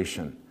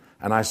congregation.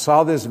 And I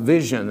saw this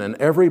vision, and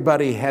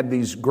everybody had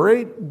these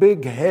great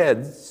big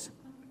heads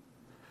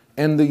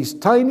and these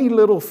tiny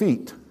little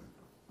feet.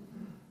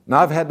 Now,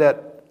 I've had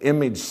that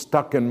image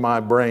stuck in my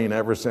brain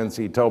ever since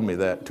he told me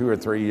that 2 or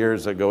 3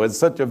 years ago. It's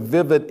such a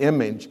vivid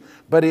image,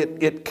 but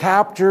it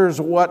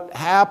captures what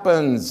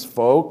happens,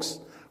 folks.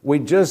 We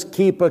just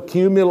keep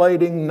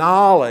accumulating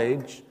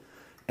knowledge,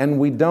 and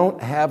we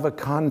don't have a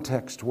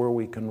context where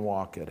we can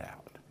walk it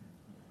out.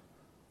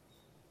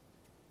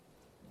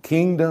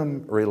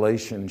 Kingdom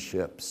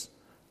relationships,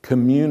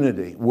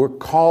 community. We're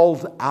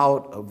called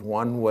out of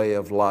one way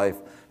of life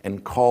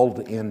and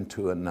called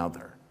into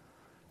another.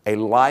 A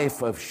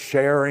life of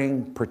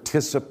sharing,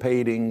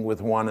 participating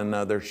with one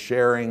another,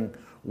 sharing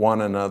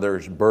one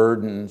another's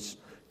burdens,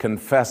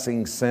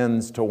 confessing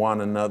sins to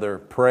one another,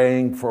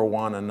 praying for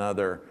one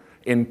another,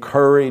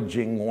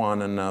 encouraging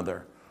one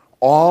another.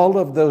 All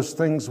of those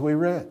things we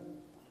read.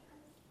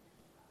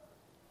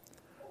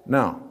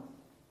 Now,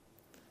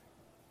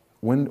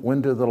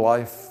 when do the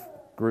life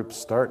groups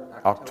start?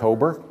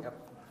 October? Yep.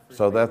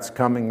 So that's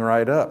coming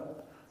right up.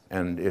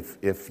 And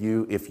if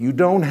you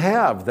don't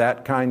have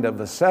that kind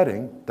of a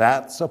setting,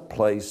 that's a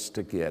place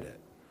to get it.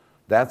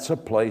 That's a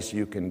place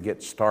you can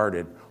get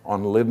started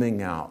on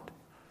living out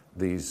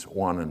these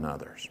one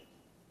another's.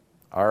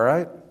 All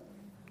right?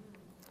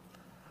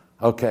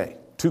 Okay,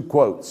 2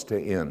 quotes to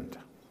end.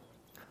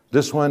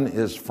 This one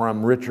is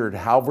from Richard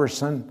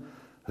Halverson,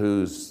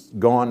 who's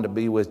gone to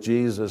be with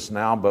Jesus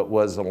now, but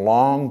was a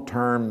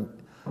long-term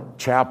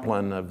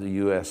chaplain of the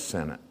U.S.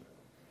 Senate.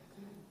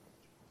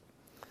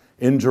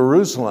 In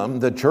Jerusalem,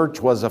 the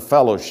church was a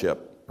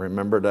fellowship.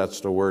 Remember,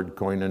 that's the word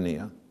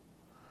koinonia.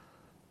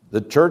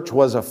 The church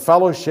was a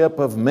fellowship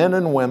of men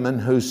and women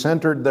who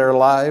centered their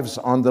lives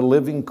on the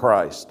living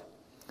Christ.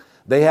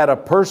 They had a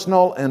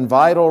personal and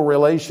vital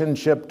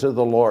relationship to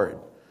the Lord.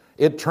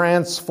 It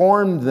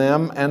transformed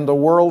them and the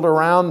world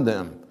around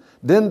them.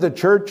 Then the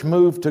church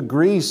moved to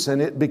Greece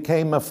and it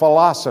became a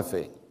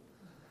philosophy.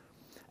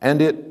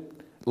 And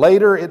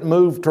later it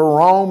moved to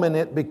Rome and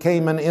it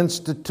became an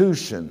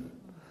institution.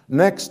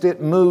 Next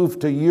it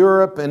moved to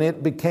Europe and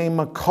it became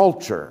a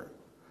culture.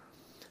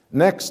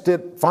 Next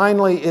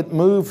finally it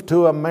moved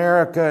to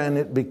America and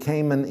it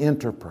became an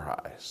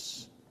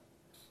enterprise.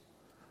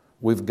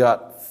 We've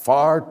got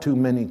far too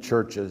many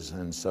churches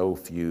and so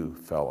few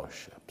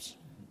fellowships.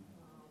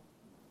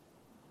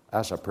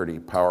 That's a pretty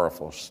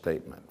powerful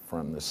statement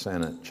from the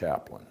Senate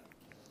chaplain.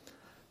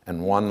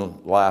 And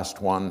one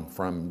last one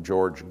from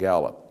George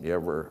Gallup.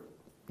 You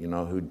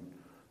know who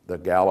the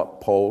Gallup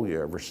poll,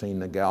 you ever seen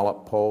the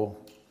Gallup poll?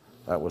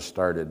 That was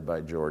started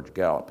by George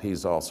Gallup.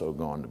 He's also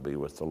gone to be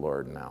with the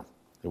Lord now.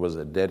 He was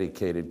a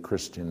dedicated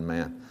Christian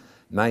man.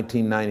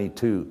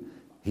 1992,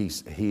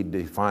 he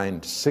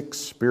defined 6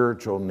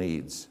 spiritual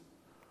needs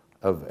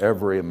of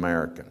every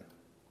American.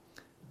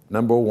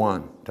 Number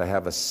 1, to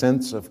have a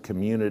sense of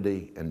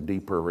community and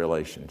deeper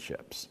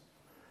relationships.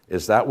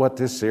 Is that what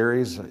this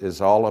series is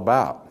all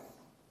about?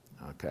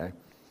 Okay.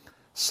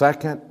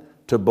 Second,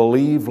 to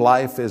believe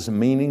life is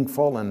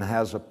meaningful and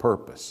has a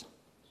purpose.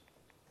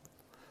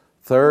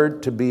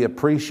 Third, to be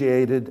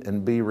appreciated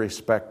and be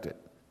respected.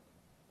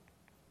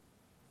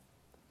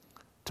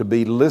 To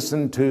be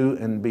listened to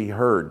and be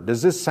heard.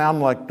 Does this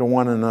sound like to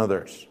one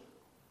another's?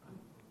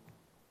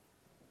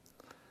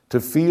 To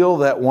feel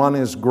that one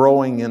is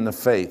growing in the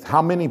faith.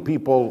 How many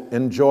people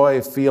enjoy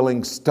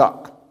feeling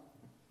stuck?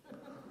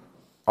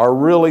 Are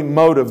really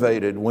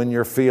motivated when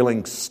you're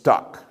feeling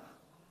stuck?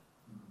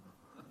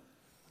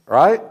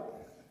 Right?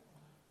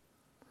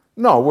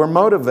 No, we're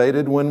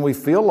motivated when we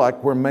feel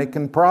like we're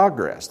making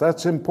progress.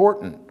 That's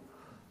important.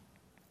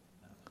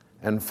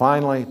 And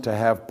finally, to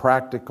have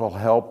practical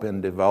help in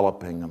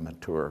developing a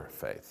mature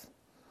faith.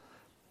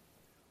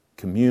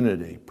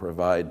 Community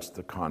provides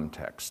the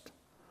context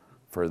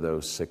for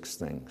those 6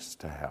 things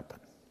to happen.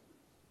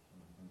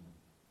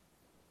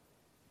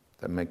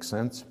 That make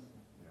sense?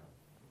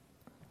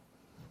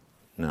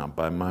 Now,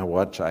 by my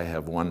watch, I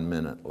have 1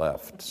 minute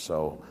left,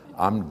 so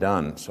I'm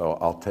done. So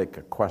I'll take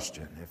a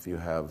question if you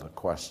have a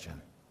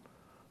question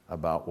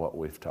about what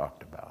we've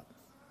talked about.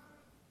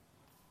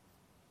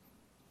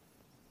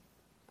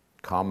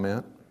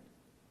 Comment?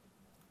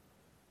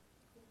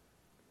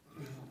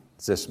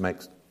 This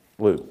makes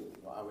Lou.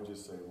 Well, I would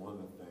just say one of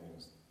the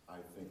things, I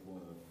think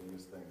one of the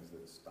biggest things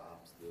that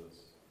stops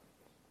this,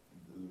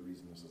 the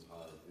reason this is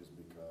hard is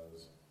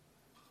because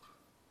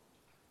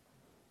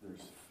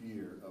there's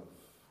fear of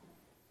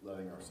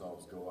letting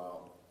ourselves go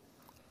out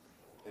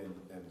and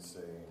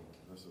saying,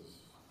 this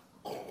is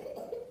how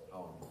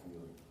I'm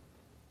feeling.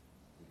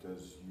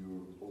 Because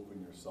you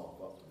open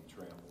yourself up to be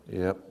trampled.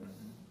 Yep.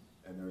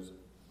 And there's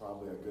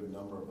probably a good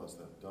number of us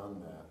that have done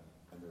that,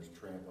 and there's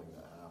trampling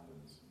that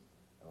happens.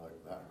 And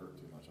like, that hurt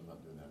too much, I'm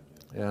not doing that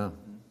again. Yeah.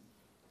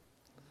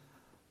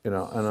 You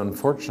know, and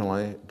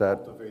unfortunately,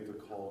 that... Cultivate the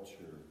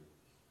culture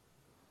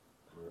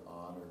where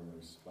honor and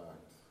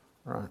respect.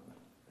 Right.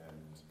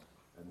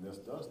 And this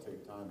does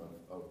take time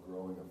of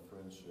growing a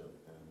friendship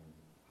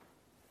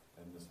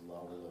and this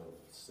level of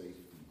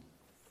safety,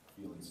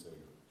 feeling safe.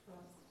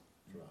 Trust.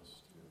 Yeah.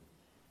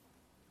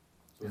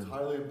 So it's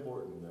highly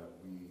important that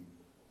we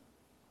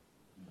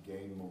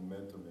gain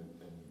momentum and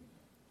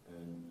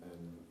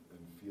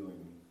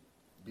feeling,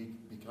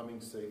 becoming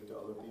safe to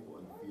other people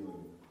and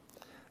feeling.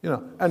 You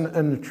know,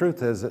 and the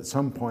truth is, at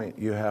some point,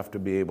 you have to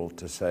be able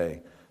to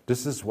say,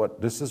 this is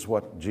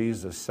what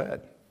Jesus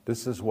said.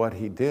 This is what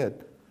he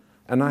did.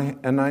 And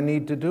I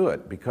need to do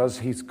it because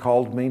he's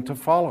called me to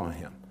follow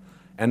him.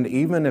 And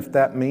even if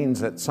that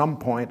means at some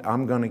point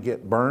I'm going to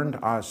get burned,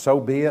 so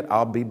be it,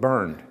 I'll be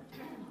burned.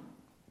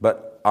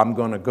 But I'm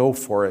going to go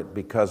for it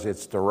because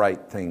it's the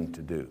right thing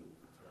to do.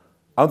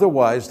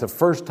 Otherwise, the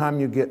first time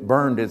you get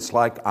burned, it's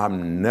like,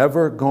 I'm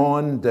never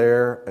going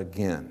there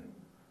again.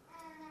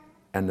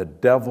 And the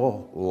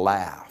devil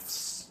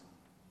laughs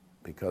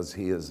because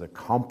he has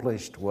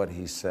accomplished what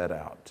he set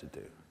out to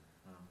do.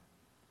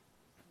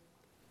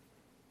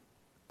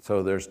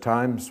 So there's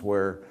times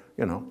where,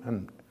 you know,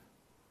 and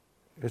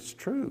it's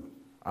true.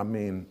 I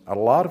mean, a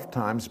lot of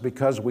times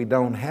because we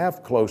don't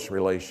have close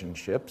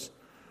relationships,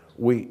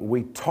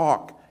 we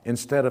talk,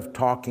 instead of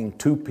talking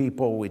to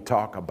people, we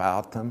talk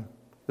about them.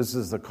 This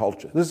is the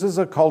culture. This is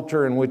a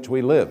culture in which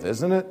we live,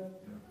 isn't it?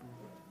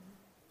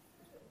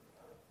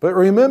 But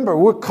remember,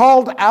 we're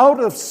called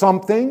out of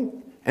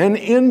something and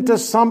into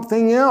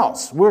something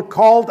else. We're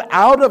called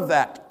out of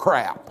that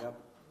crap,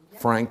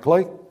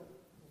 frankly.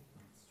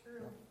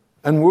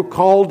 And we're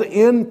called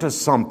into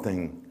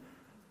something.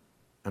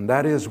 And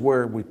that is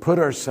where we put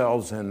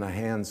ourselves in the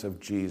hands of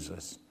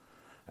Jesus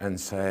and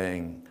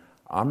saying,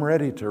 I'm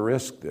ready to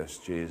risk this,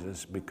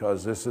 Jesus,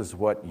 because this is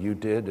what you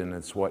did and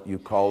it's what you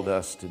called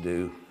us to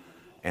do.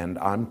 And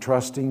I'm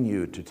trusting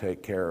you to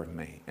take care of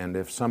me. And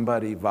if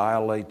somebody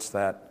violates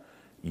that,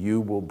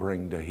 you will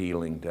bring the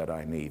healing that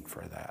I need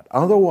for that.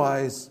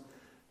 Otherwise,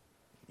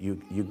 you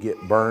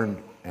get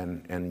burned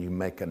and you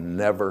make a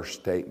never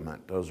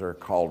statement. Those are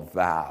called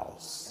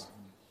vows.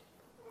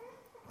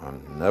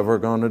 I'm never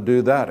going to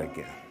do that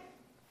again.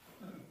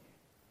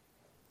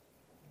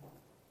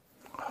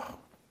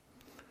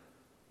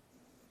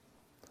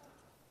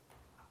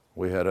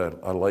 We had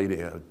a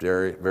lady, a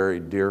very, very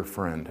dear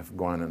friend of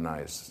Gwen and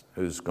I's,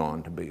 who's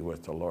gone to be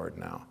with the Lord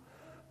now,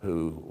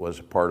 who was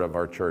a part of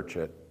our church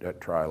at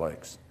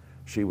Tri-Lakes.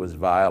 She was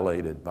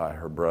violated by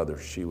her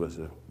brothers. She was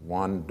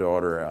one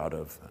daughter out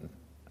of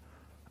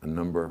a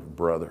number of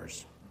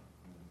brothers,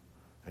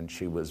 and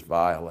she was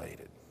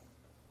violated.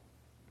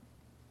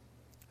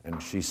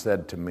 And she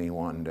said to me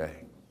one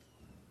day,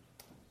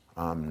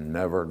 I'm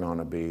never going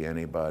to be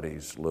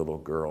anybody's little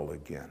girl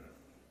again.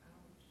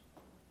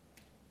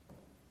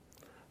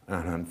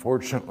 And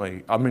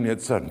unfortunately, I mean,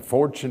 it's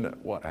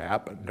unfortunate what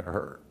happened to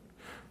her,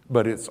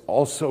 but it's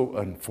also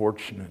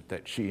unfortunate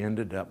that she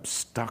ended up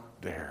stuck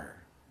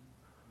there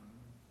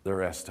the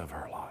rest of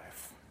her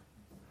life.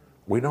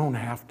 We don't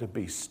have to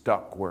be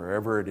stuck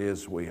wherever it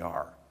is we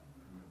are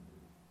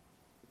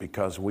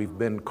because we've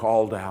been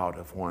called out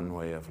of one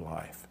way of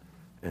life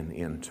and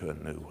into a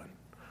new one.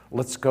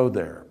 Let's go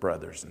there,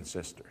 brothers and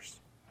sisters.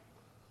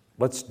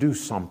 Let's do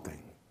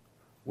something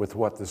with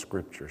what the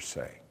scriptures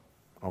say.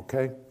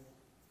 Okay?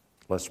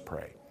 Let's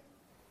pray.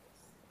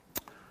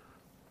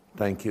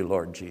 Thank you,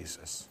 Lord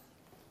Jesus.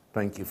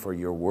 Thank you for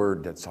your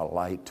word that's a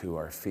light to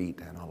our feet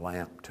and a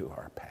lamp to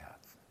our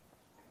path.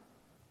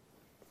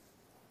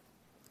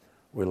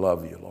 We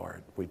love you,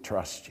 Lord. We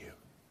trust you.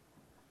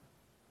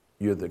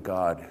 You're the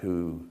God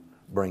who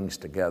brings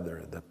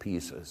together the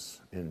pieces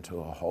into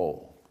a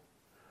whole.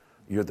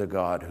 You're the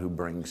God who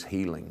brings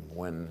healing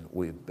when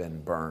we've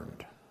been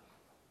burned.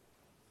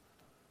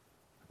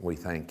 We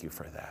thank you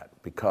for that.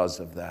 Because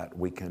of that,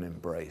 we can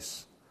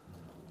embrace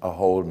a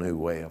whole new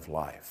way of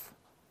life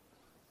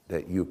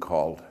that you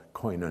called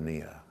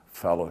koinonia,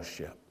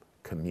 fellowship,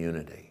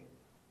 community.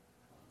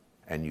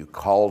 And you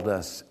called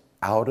us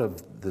out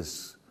of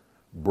this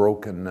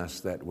brokenness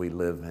that we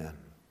live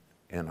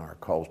in our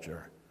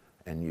culture,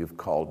 and you've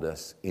called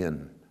us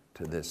in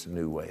to this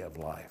new way of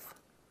life.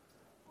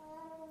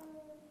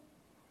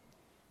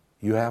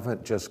 You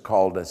haven't just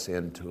called us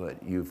into it.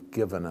 You've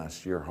given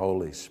us your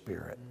Holy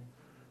Spirit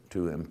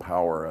to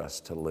empower us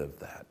to live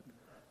that.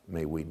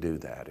 May we do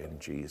that in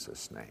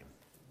Jesus' name.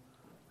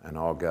 And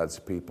all God's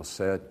people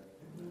said,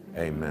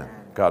 amen.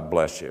 God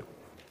bless you.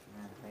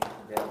 Thank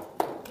you, Dale.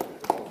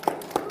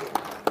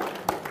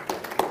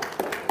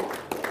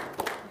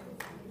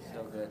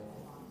 So good.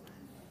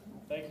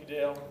 Thank you,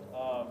 Dale.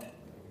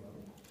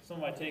 Some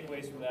of my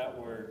takeaways from that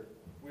were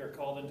we are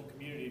called into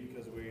community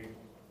because we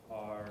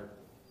are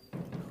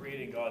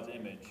creating God's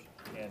image,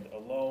 and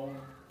alone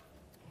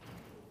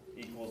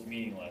equals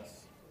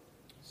meaningless.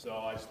 So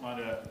I just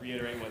wanted to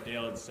reiterate what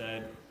Dale had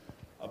said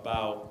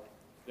about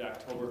the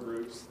October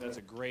groups. That's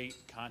a great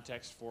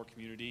context for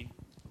community.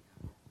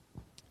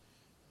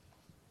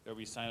 There'll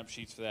be sign-up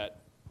sheets for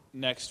that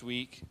next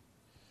week.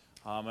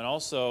 And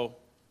also,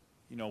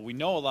 we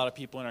know a lot of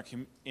people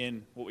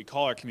in what we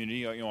call our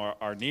community,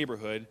 our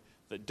neighborhood,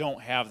 that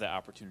don't have that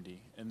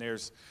opportunity. And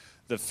there's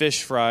the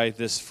fish fry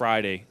this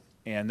Friday,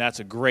 and that's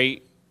a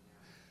great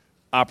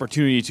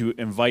opportunity to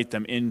invite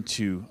them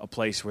into a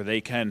place where they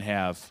can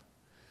have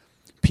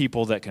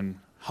people that can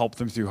help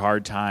them through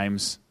hard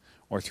times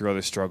or through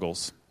other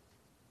struggles.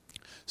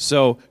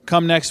 So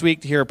come next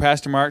week to hear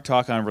Pastor Mark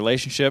talk on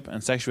relationship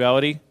and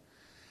sexuality.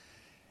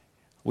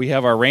 We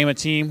have our Rhema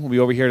team will be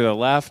over here to the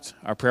left,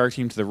 our prayer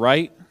team to the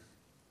right.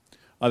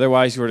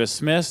 Otherwise, you are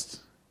dismissed.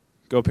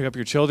 Go pick up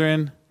your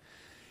children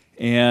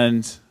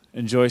and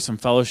enjoy some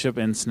fellowship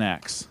and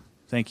snacks.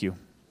 Thank you.